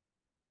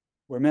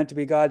 We're meant to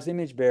be God's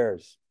image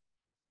bearers.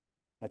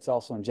 That's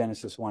also in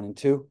Genesis 1 and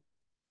 2.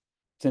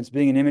 Since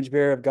being an image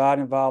bearer of God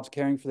involves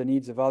caring for the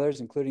needs of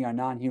others, including our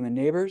non-human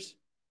neighbors,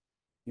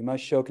 you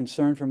must show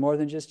concern for more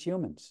than just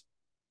humans.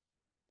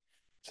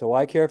 So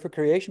why care for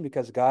creation?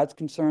 Because God's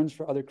concerns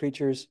for other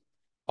creatures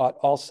ought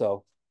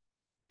also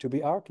to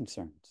be our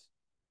concerns.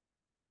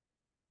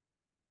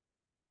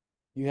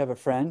 You have a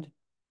friend,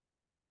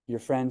 your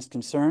friend's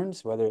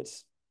concerns, whether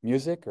it's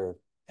music or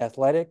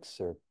athletics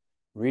or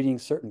reading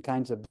certain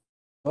kinds of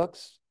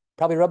books,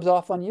 probably rubs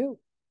off on you.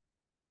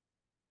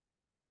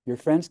 Your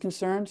friend's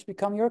concerns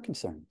become your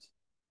concerns.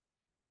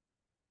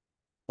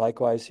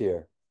 Likewise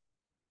here.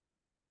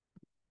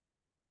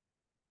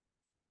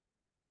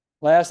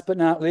 Last but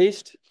not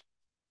least,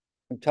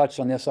 we've touched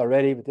on this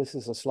already, but this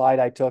is a slide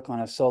I took on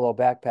a solo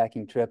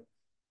backpacking trip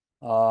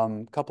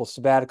a couple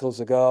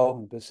sabbaticals ago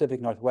in the Pacific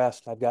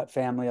Northwest. I've got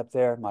family up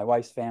there, my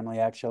wife's family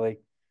actually.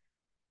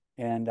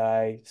 And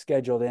I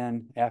scheduled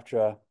in after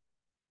a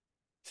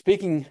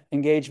speaking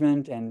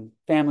engagement and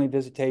family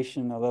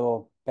visitation, a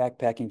little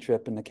backpacking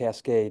trip in the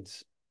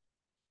Cascades.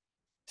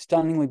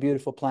 Stunningly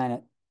beautiful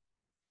planet.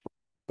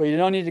 But you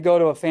don't need to go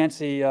to a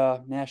fancy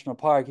national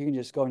park. You can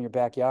just go in your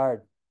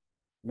backyard.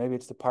 Maybe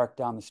it's the park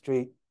down the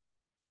street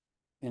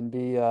and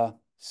be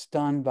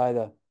stunned by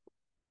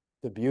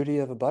the beauty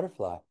of a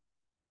butterfly.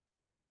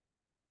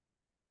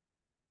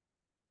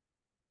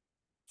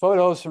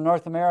 Photos from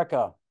North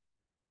America.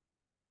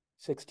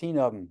 16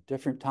 of them,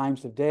 different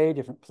times of day,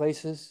 different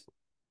places.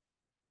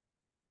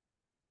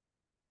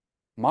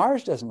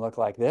 Mars doesn't look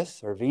like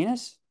this, or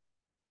Venus.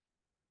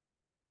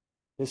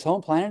 This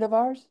home planet of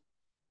ours.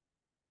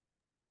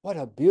 What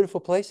a beautiful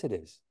place it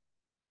is.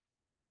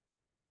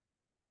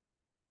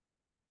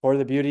 Or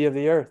the beauty of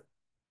the earth.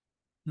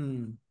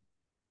 The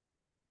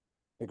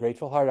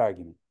Grateful Heart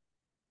argument.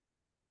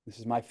 This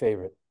is my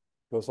favorite.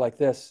 It goes like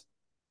this.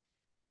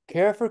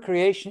 Care for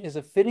creation is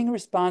a fitting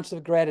response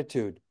of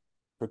gratitude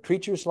for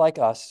creatures like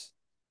us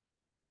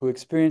who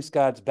experience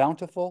God's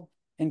bountiful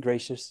and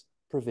gracious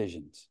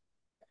provisions.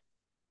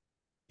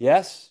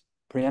 Yes,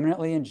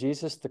 preeminently in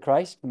Jesus the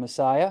Christ, the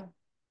Messiah,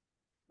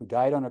 who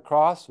died on a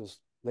cross, was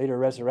later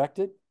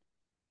resurrected,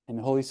 and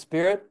the Holy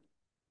Spirit,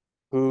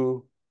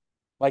 who,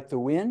 like the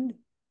wind,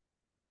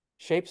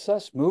 shapes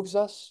us, moves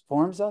us,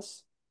 forms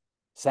us,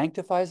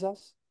 sanctifies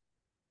us.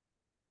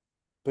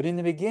 But in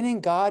the beginning,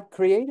 God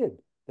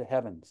created the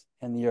heavens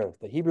and the earth.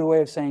 The Hebrew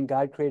way of saying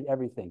God created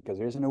everything, because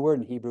there isn't a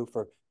word in Hebrew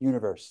for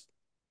universe.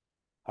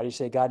 How do you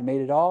say God made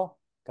it all?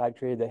 God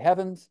created the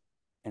heavens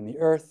and the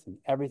earth and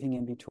everything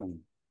in between.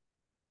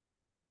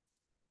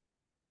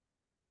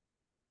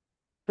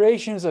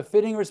 Creation is a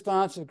fitting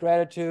response of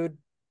gratitude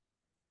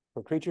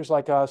for creatures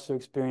like us who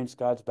experience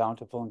God's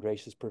bountiful and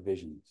gracious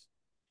provisions.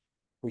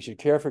 We should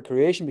care for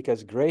creation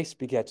because grace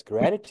begets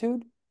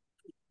gratitude,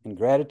 and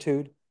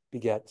gratitude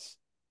begets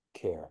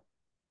care.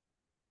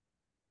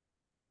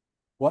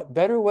 What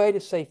better way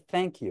to say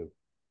thank you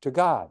to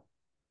God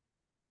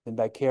than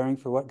by caring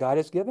for what God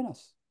has given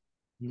us?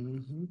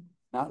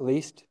 Not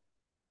least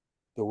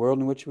the world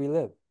in which we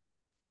live.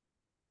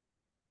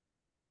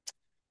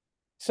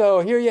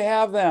 So here you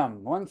have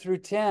them, 1 through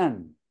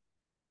 10.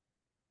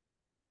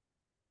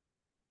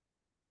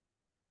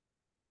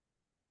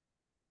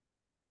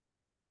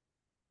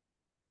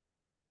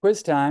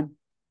 Quiz time.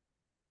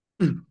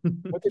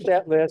 Look at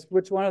that list.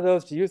 Which one of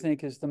those do you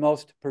think is the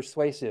most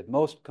persuasive,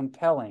 most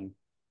compelling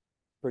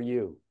for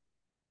you?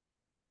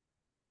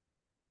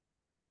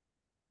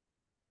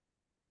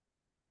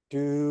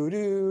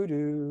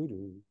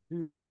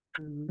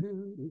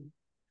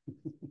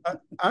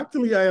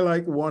 Actually, I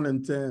like 1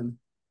 and 10.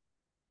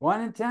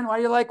 1 and 10? Why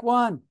do you like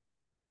 1?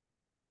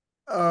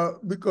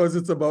 Because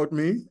it's about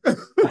me.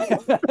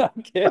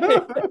 Okay.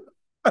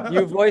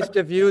 You voiced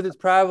a view that's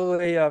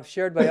probably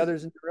shared by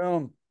others in the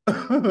room.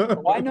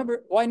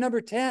 Why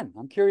number 10?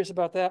 I'm curious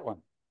about that one.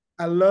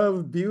 I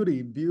love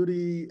beauty.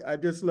 Beauty, I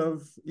just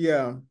love,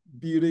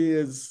 beauty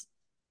is,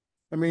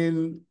 I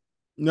mean,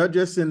 not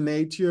just in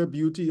nature,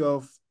 beauty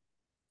of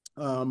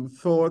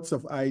thoughts,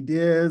 of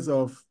ideas,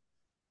 of,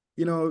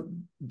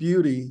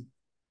 beauty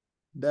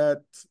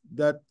that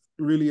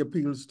really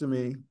appeals to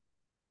me.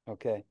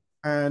 Okay.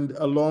 And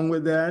along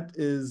with that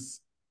is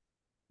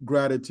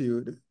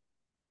gratitude.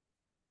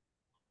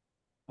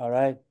 All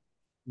right.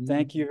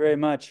 Thank you very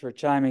much for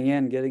chiming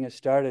in, getting us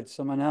started.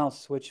 Someone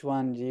else, which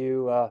one do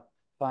you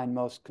find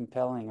most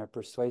compelling or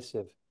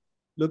persuasive?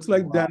 Looks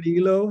like Wow.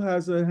 Danilo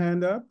has a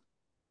hand up.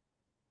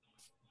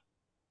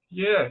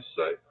 Yes,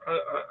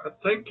 I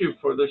thank you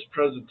for this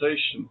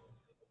presentation.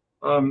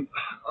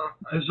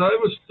 As I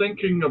was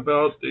thinking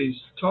about these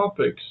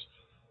topics,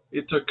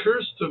 it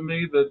occurs to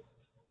me that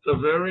the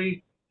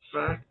very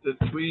fact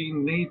that we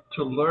need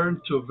to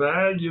learn to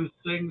value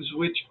things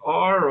which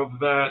are of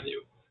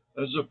value,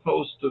 as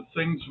opposed to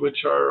things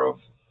which are of,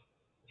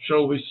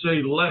 shall we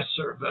say,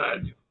 lesser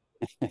value.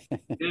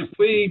 If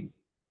we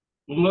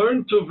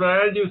learn to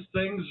value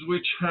things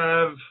which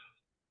have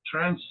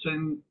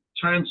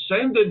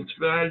transcendent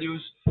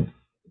values,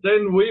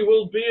 then we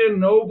will be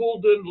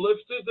ennobled and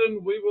lifted,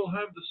 and we will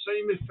have the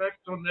same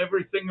effect on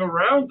everything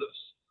around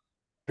us.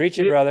 Preach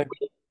it, brother.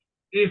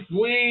 If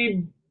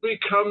we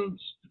become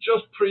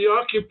just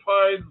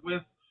preoccupied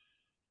with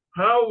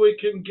how we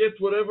can get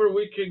whatever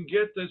we can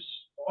get as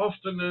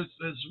often as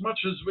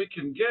much as we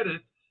can get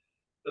it,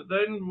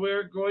 then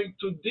we're going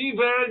to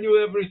devalue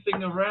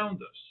everything around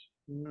us.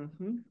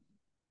 Mm-hmm.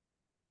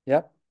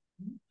 Yep.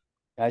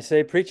 I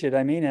say preach it,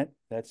 I mean it.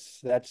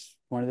 That's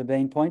one of the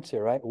main points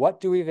here, right? What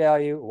do we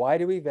value? Why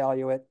do we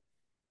value it?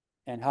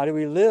 And how do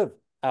we live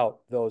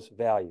out those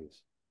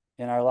values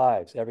in our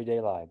lives, everyday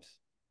lives?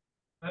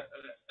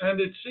 And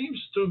it seems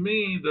to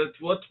me that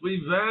what we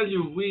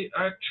value, we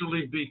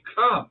actually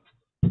become.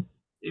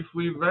 If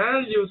we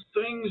value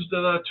things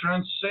that are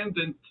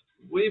transcendent,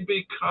 we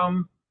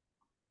become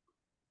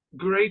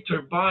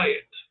greater by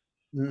it.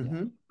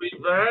 Mm-hmm. We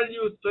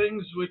value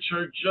things which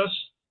are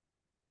just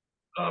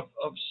of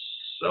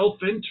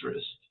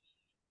self-interest,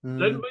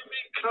 then we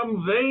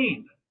become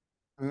vain.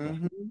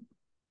 Mm-hmm.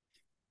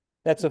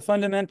 That's a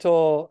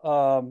fundamental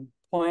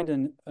point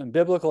in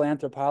biblical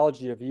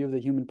anthropology, a view of the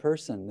human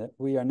person, that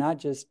we are not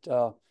just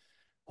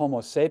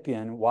Homo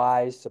sapien,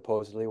 wise,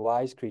 supposedly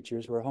wise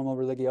creatures. We're Homo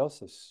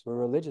religiosus. We're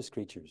religious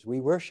creatures. We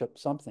worship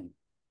something.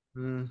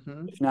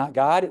 Mm-hmm. If not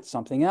God, it's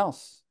something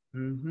else.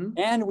 Mm-hmm.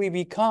 And we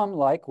become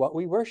like what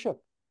we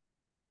worship.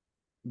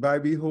 By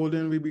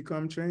beholding, we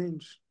become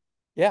changed.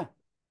 Yeah.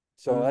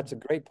 So that's a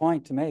great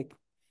point to make.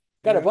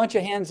 Got a Yeah. bunch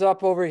of hands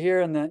up over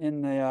here in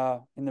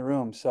the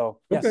room.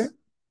 So yes. Okay.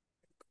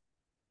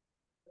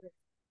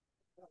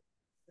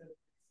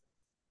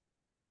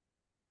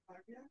 My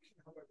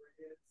reaction, however,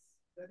 is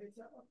that it's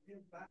an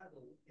uphill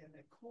battle in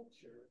a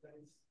culture that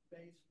is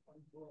based on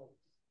growth.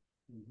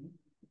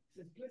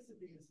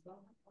 Simplicity is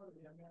not part of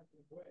the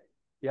American way.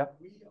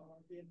 Yep. We are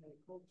in a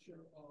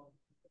culture of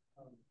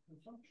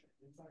consumption.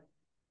 In fact,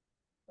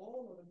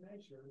 all of the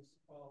measures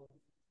of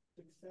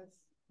success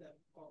that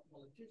our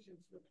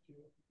politicians look to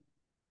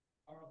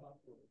are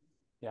about growth.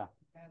 Yeah.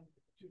 And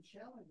to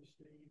challenge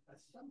the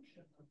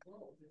assumption of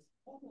growth is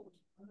almost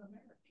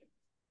un-American.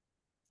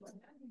 So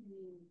how do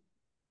you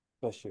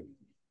Bless you.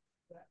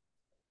 that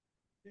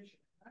vision?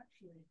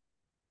 Actually,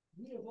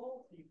 we of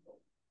all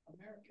people,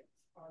 Americans,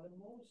 are the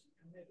most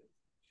committed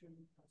to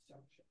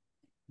consumption.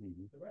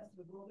 The rest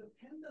of the world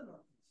dependent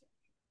on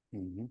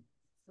consumption.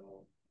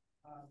 So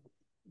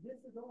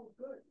this is all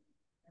good.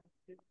 And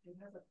it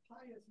has a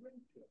pious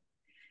ring to it.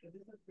 But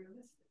is it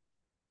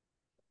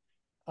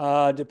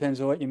realistic?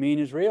 Depends on what you mean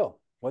is real.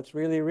 What's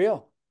really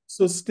real?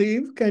 So,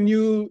 Steve, can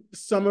you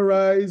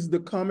summarize the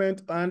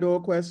comment and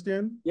or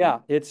question?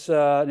 Yeah, it's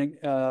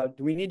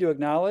we need to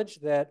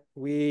acknowledge that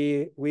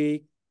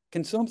we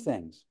consume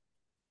things,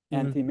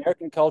 and the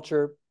American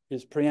culture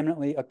is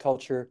preeminently a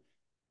culture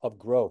of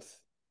growth.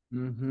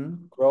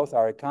 Growth,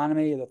 our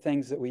economy, the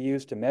things that we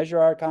use to measure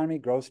our economy,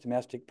 gross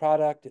domestic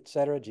product, et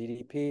cetera,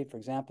 GDP, for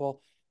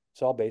example,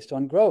 it's all based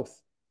on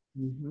growth.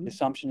 The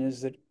assumption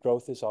is that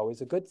growth is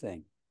always a good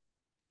thing.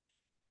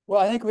 Well,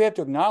 I think we have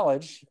to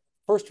acknowledge,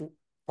 first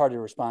part of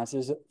the response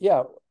is,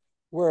 yeah,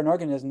 we're an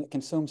organism that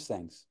consumes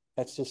things.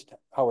 That's just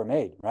how we're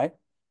made, right?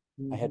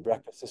 I had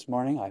breakfast this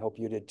morning. I hope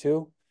you did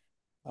too.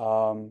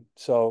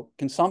 So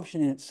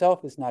consumption in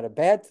itself is not a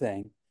bad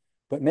thing,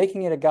 but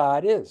making it a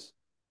god is.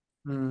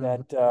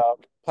 That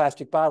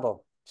plastic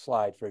bottle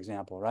slide, for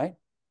example, right?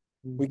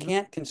 We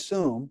can't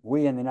consume,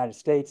 we in the United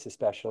States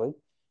especially,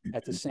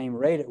 at the same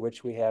rate at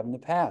which we have in the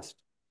past,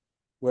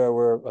 where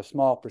we're a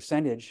small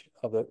percentage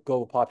of the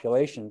global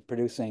population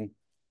producing,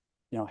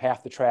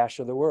 half the trash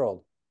of the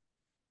world.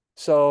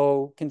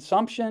 So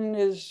consumption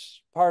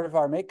is part of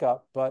our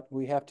makeup, but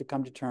we have to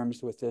come to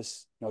terms with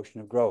this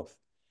notion of growth.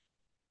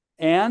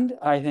 And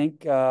I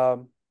think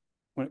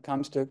when it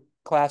comes to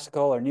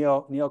classical or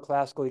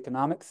neoclassical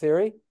economic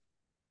theory,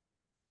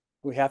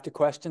 we have to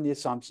question the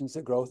assumptions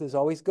that growth is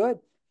always good.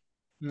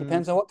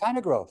 Depends on what kind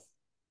of growth.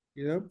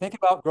 Yep. Think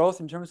about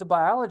growth in terms of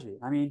biology.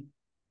 I mean,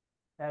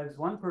 as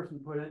one person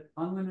put it,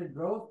 unlimited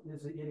growth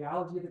is the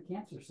ideology of the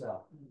cancer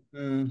cell.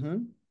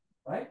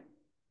 Right?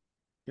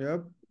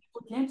 Yep.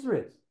 What cancer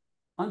is?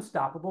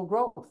 Unstoppable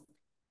growth.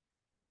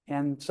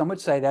 And some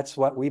would say that's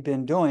what we've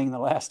been doing the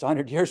last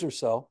 100 years or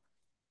so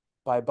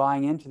by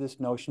buying into this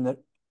notion that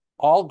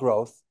all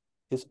growth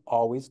is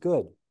always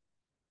good.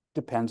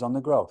 Depends on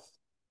the growth.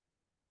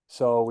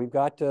 So we've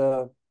got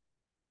to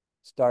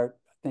start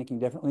thinking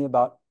differently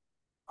about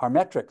our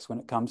metrics when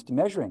it comes to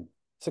measuring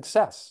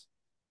success.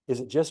 Is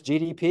it just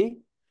GDP?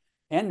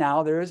 And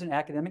now there is an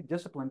academic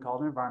discipline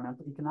called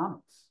environmental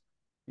economics.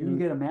 You can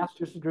get a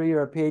master's degree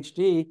or a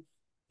PhD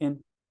in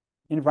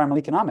environmental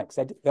economics.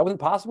 That wasn't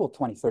possible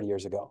 20, 30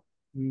 years ago.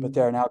 But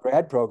there are now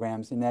grad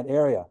programs in that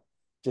area.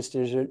 Just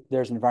as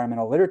there's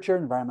environmental literature,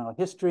 environmental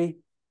history.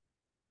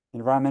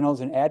 Environmental is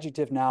an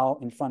adjective now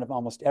in front of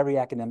almost every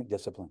academic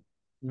discipline.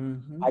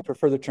 I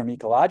prefer the term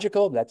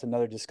ecological. That's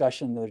another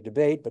discussion, another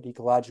debate, but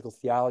ecological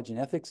theology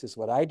and ethics is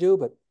what I do.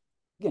 But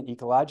again,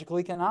 ecological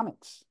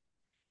economics.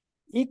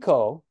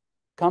 Eco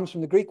comes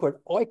from the Greek word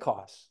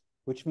oikos,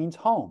 which means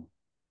home.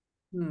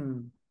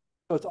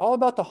 So it's all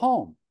about the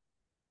home.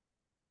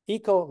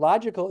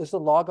 Ecological is the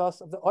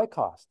logos of the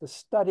oikos, the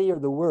study or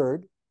the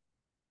word,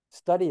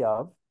 study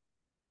of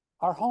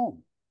our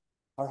home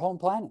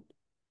planet.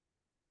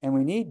 And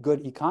we need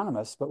good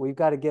economists, but we've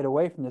got to get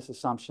away from this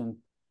assumption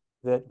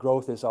that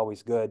growth is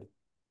always good.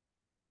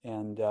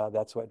 And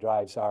that's what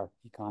drives our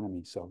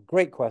economy. So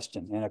great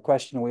question, and a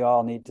question we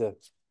all need to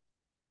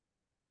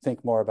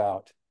think more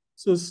about.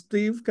 So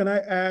Steve, can I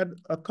add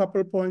a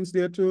couple points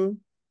there too?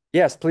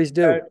 Yes, please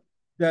do.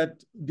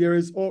 That there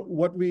is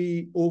what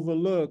we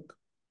overlook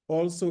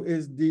also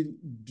is the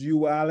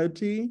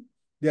duality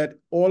that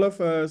all of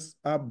us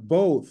are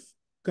both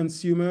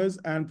consumers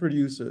and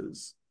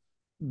producers.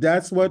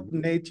 That's what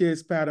nature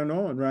is patterned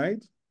on,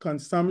 right?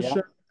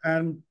 Consumption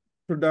and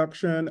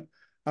production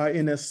are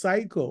in a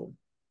cycle.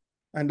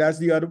 And that's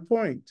the other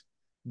point,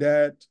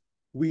 that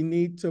we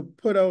need to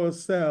put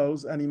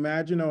ourselves and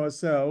imagine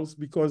ourselves,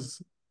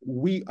 because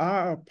we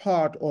are a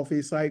part of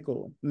a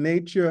cycle.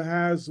 Nature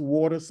has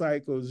water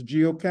cycles,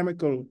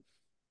 geochemical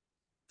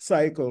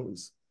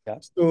cycles.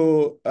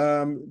 So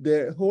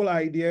the whole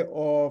idea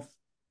of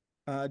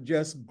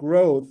just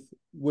growth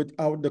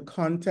without the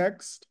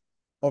context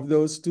of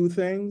those two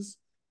things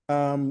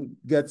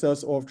gets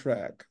us off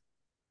track.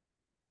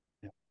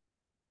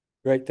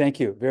 Great, thank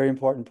you. Very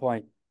important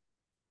point.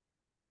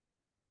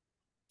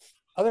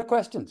 Other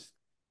questions?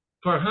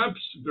 Perhaps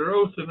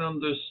growth in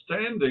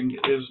understanding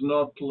is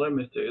not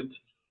limited,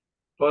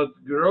 but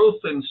growth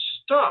in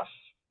stuff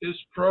is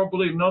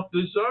probably not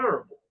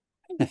desirable.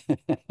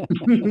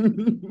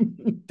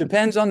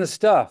 Depends on the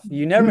stuff.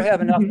 You never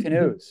have enough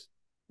canoes.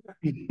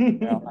 You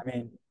know, I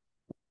mean,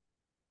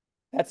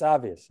 that's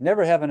obvious.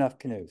 Never have enough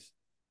canoes.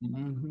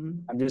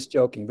 I'm just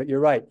joking, but you're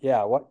right.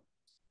 Yeah, what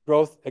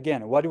growth,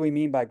 again, what do we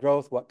mean by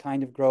growth? What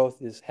kind of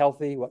growth is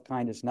healthy? What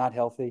kind is not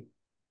healthy?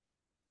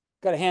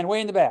 Got a hand way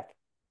in the back.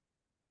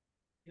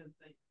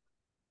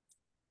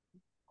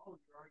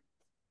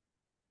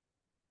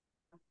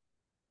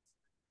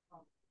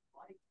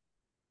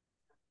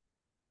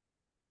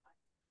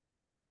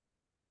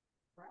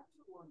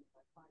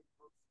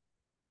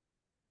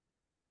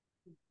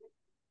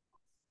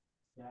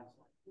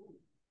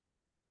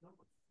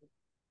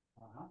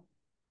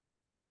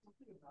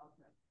 Something about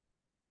that.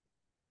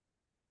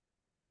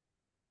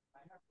 I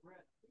have read,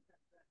 I think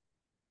I've read.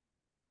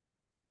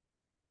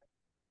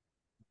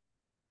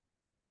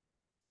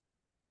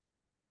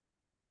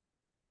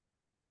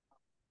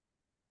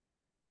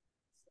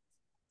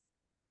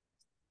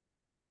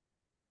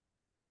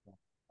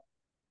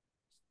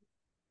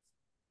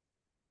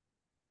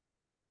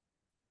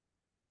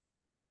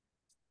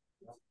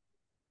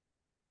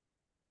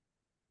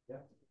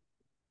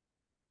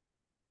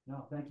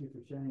 No, thank you for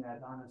sharing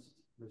that honest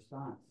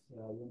response.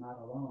 You're not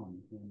alone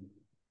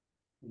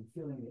in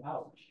feeling the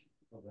ouch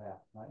of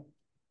that,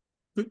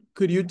 right?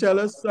 Could you tell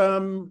us,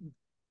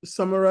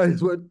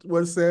 summarize what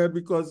was said,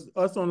 because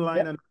us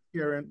online and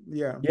here,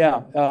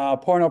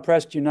 Porno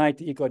Press Unite,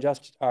 the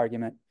eco-justice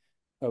argument.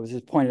 It was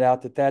just pointed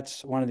out that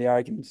that's one of the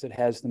arguments that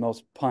has the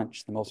most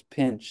punch, the most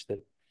pinch,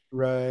 that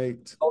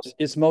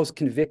is most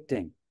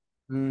convicting.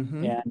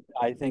 And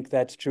I think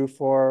that's true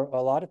for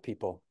a lot of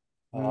people.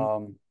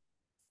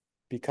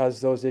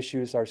 Because those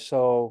issues are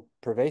so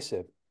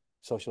pervasive,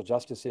 social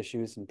justice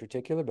issues in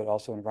particular, but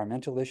also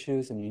environmental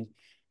issues. And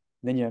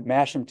then you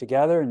mash them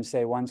together and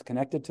say one's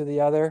connected to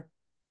the other.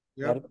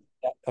 That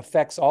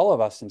affects all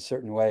of us in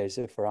certain ways,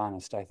 if we're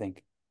honest, I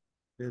think.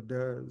 It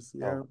does,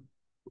 yeah. So,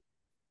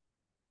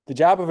 the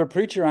job of a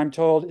preacher, I'm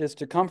told, is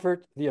to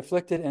comfort the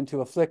afflicted and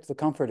to afflict the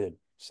comforted.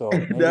 So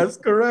maybe, that's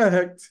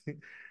correct.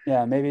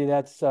 Yeah, maybe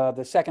that's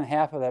the second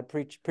half of that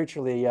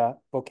preacherly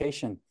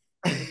vocation.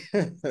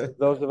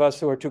 Those of us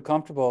who are too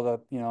comfortable to,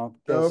 you know,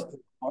 get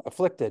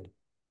afflicted.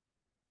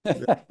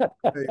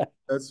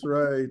 That's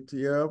right.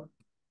 Yep.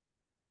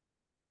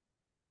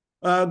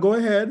 Go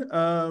ahead,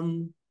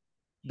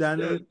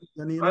 Danny.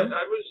 I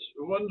was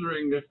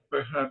wondering if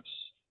perhaps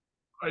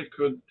I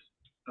could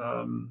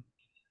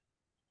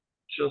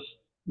just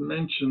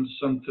mention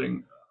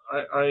something.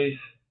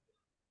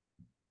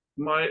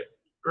 My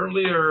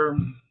earlier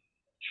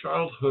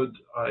childhood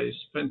I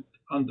spent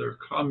under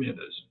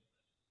communism.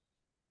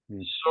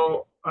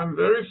 So I'm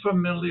very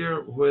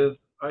familiar with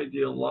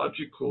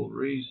ideological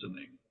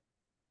reasoning.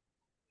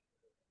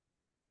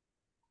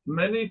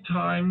 Many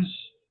times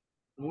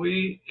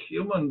we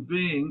human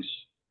beings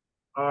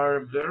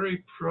are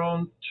very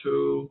prone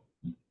to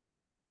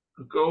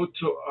go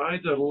to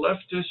either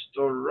leftist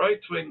or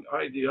right-wing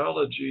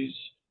ideologies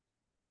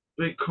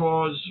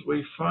because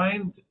we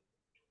find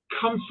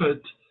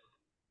comfort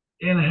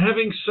in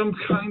having some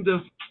kind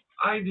of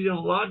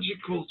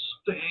ideological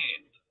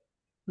stand.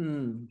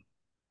 Hmm.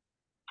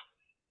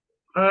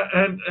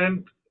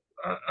 And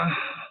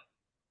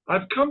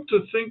I've come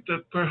to think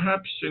that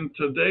perhaps in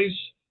today's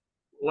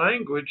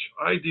language,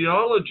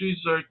 ideologies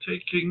are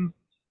taking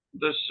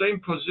the same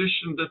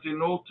position that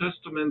in Old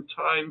Testament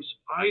times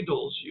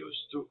idols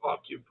used to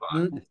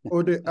occupy.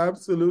 Oh, they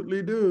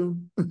absolutely do.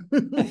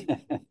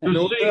 You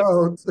No see,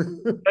 doubt.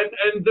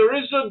 and there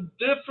is a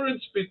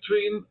difference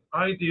between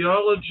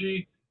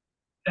ideology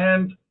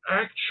and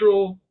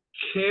actual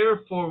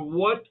care for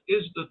what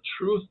is the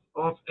truth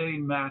of a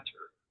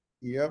matter.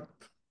 Yep.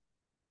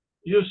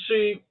 You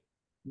see,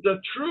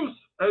 the truth,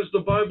 as the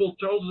Bible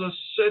tells us,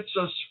 sets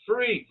us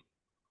free.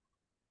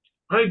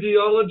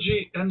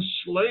 Ideology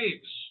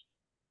enslaves.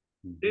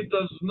 It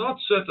does not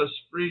set us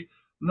free,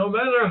 no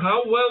matter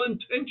how well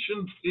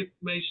intentioned it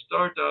may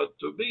start out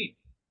to be.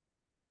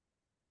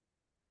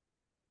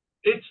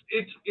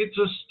 It's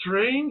a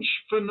strange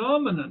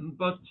phenomenon,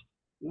 but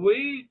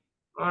we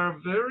are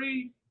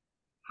very,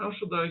 how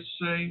should I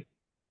say,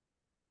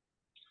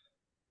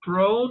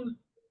 prone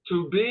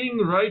to being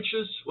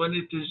righteous when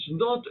it is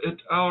not at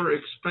our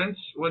expense,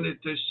 when it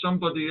is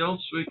somebody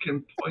else we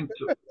can point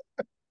to.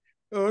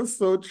 Oh,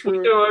 so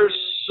true. We are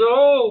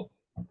so,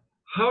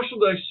 how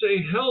should I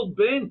say, hell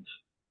bent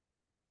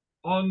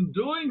on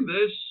doing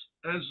this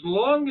as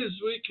long as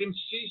we can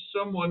see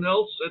someone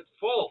else at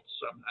fault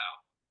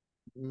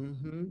somehow.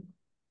 Mm-hmm.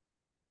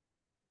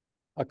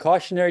 A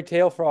cautionary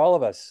tale for all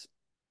of us.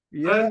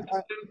 Yeah. And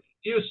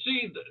you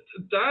see,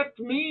 that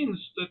means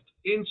that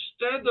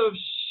instead of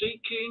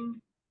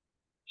seeking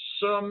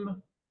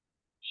some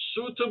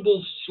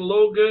suitable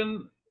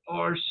slogan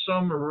or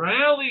some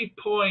rally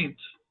point,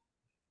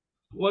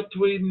 what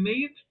we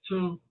need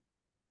to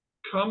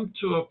come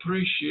to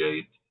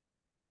appreciate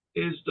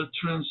is the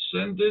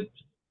transcendent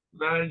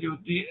value,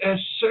 the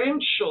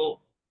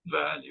essential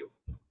value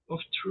of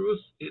truth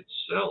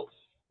itself.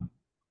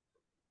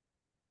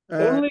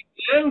 Only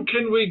then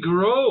can we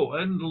grow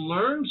and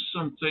learn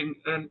something,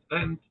 and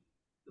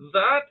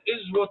that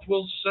is what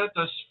will set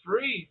us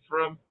free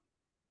from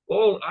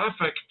all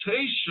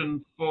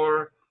affectation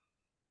for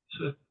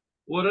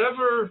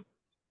whatever.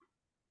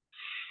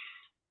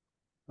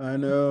 I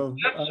know.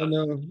 I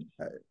know.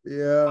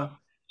 Yeah.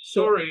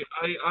 So Sorry,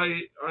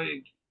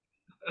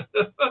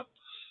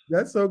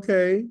 that's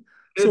okay.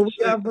 So we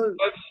it's have a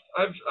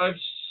I've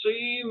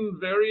seen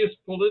various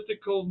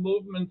political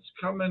movements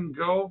come and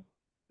go,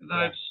 and Yeah.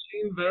 I've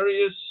seen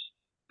various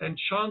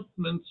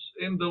enchantments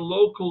in the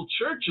local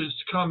churches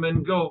come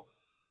and go.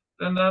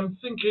 And I'm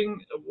thinking,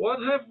 what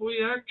have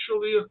we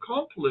actually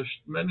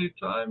accomplished? Many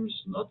times,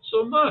 not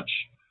so much.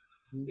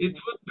 It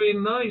would be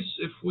nice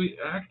if we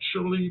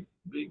actually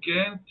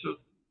began to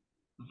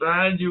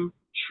value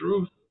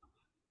truth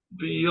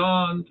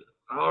beyond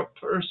our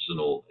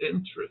personal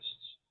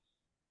interests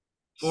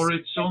for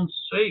its own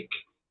sake.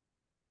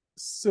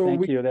 so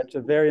Thank we you. That's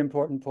a very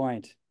important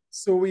point.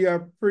 so we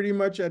are pretty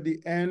much at the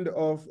end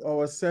of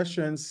our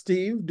session.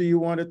 Steve, do you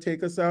want to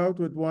take us out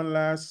with one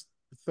last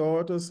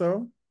thought or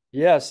so?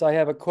 Yes, I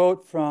have a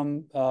quote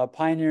from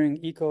pioneering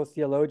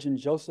eco-theologian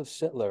Joseph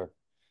Sittler,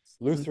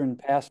 Lutheran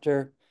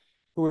pastor,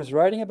 who was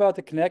writing about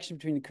the connection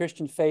between the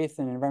Christian faith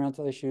and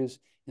environmental issues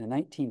in the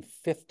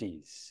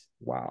 1950s.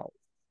 Wow.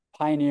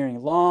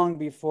 Pioneering long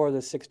before the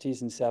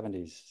 60s and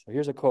 70s. So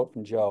here's a quote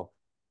from Joe.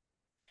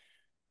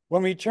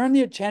 When we turn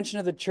the attention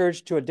of the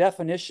church to a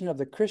definition of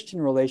the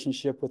Christian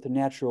relationship with the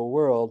natural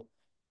world,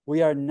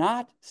 we are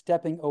not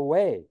stepping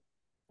away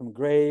from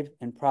grave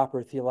and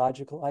proper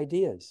theological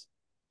ideas.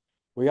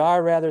 We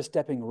are rather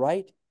stepping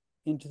right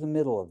into the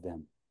middle of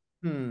them.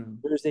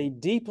 There's a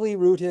deeply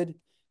rooted,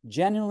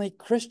 genuinely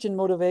Christian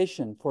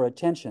motivation for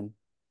attention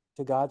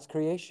to God's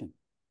creation,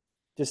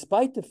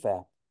 despite the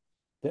fact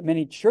that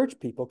many church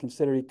people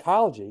consider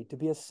ecology to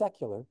be a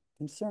secular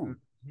concern.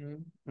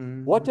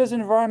 What does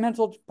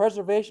environmental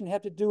preservation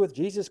have to do with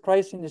Jesus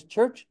Christ and his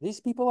church? These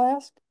people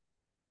ask.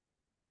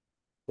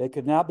 They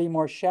could not be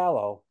more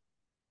shallow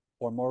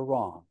or more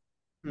wrong.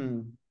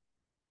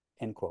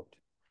 End quote.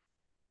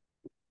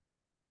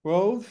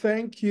 Well,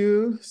 thank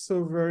you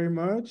so very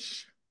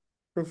much,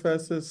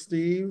 Professor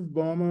Steve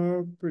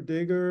Bouma,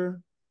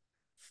 Prediger,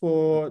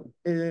 for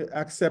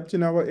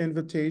accepting our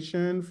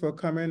invitation, for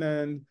coming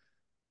and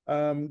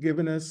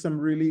giving us some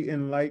really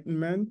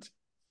enlightenment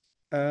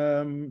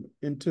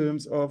in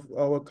terms of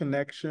our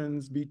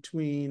connections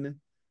between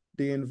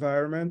the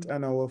environment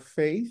and our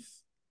faith.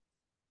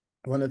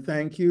 I want to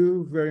thank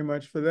you very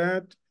much for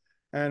that,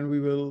 and we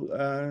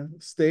will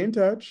stay in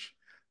touch.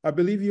 I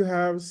believe you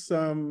have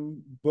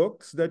some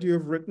books that you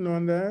have written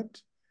on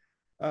that,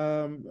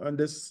 on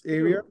this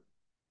area,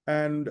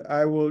 and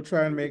I will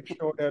try and make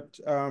sure that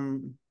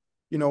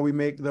we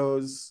make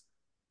those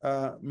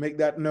make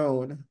that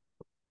known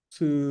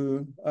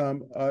to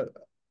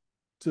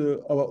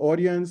to our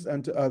audience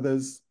and to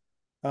others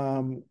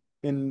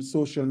in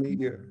social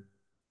media.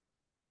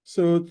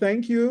 So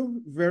thank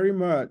you very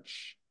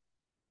much.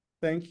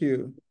 Thank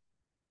you.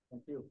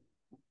 Thank you.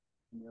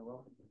 You're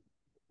welcome.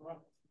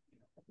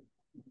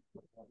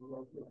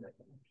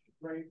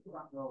 Great.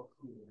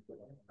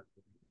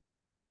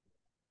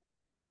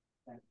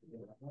 Thank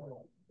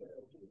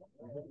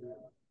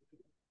you.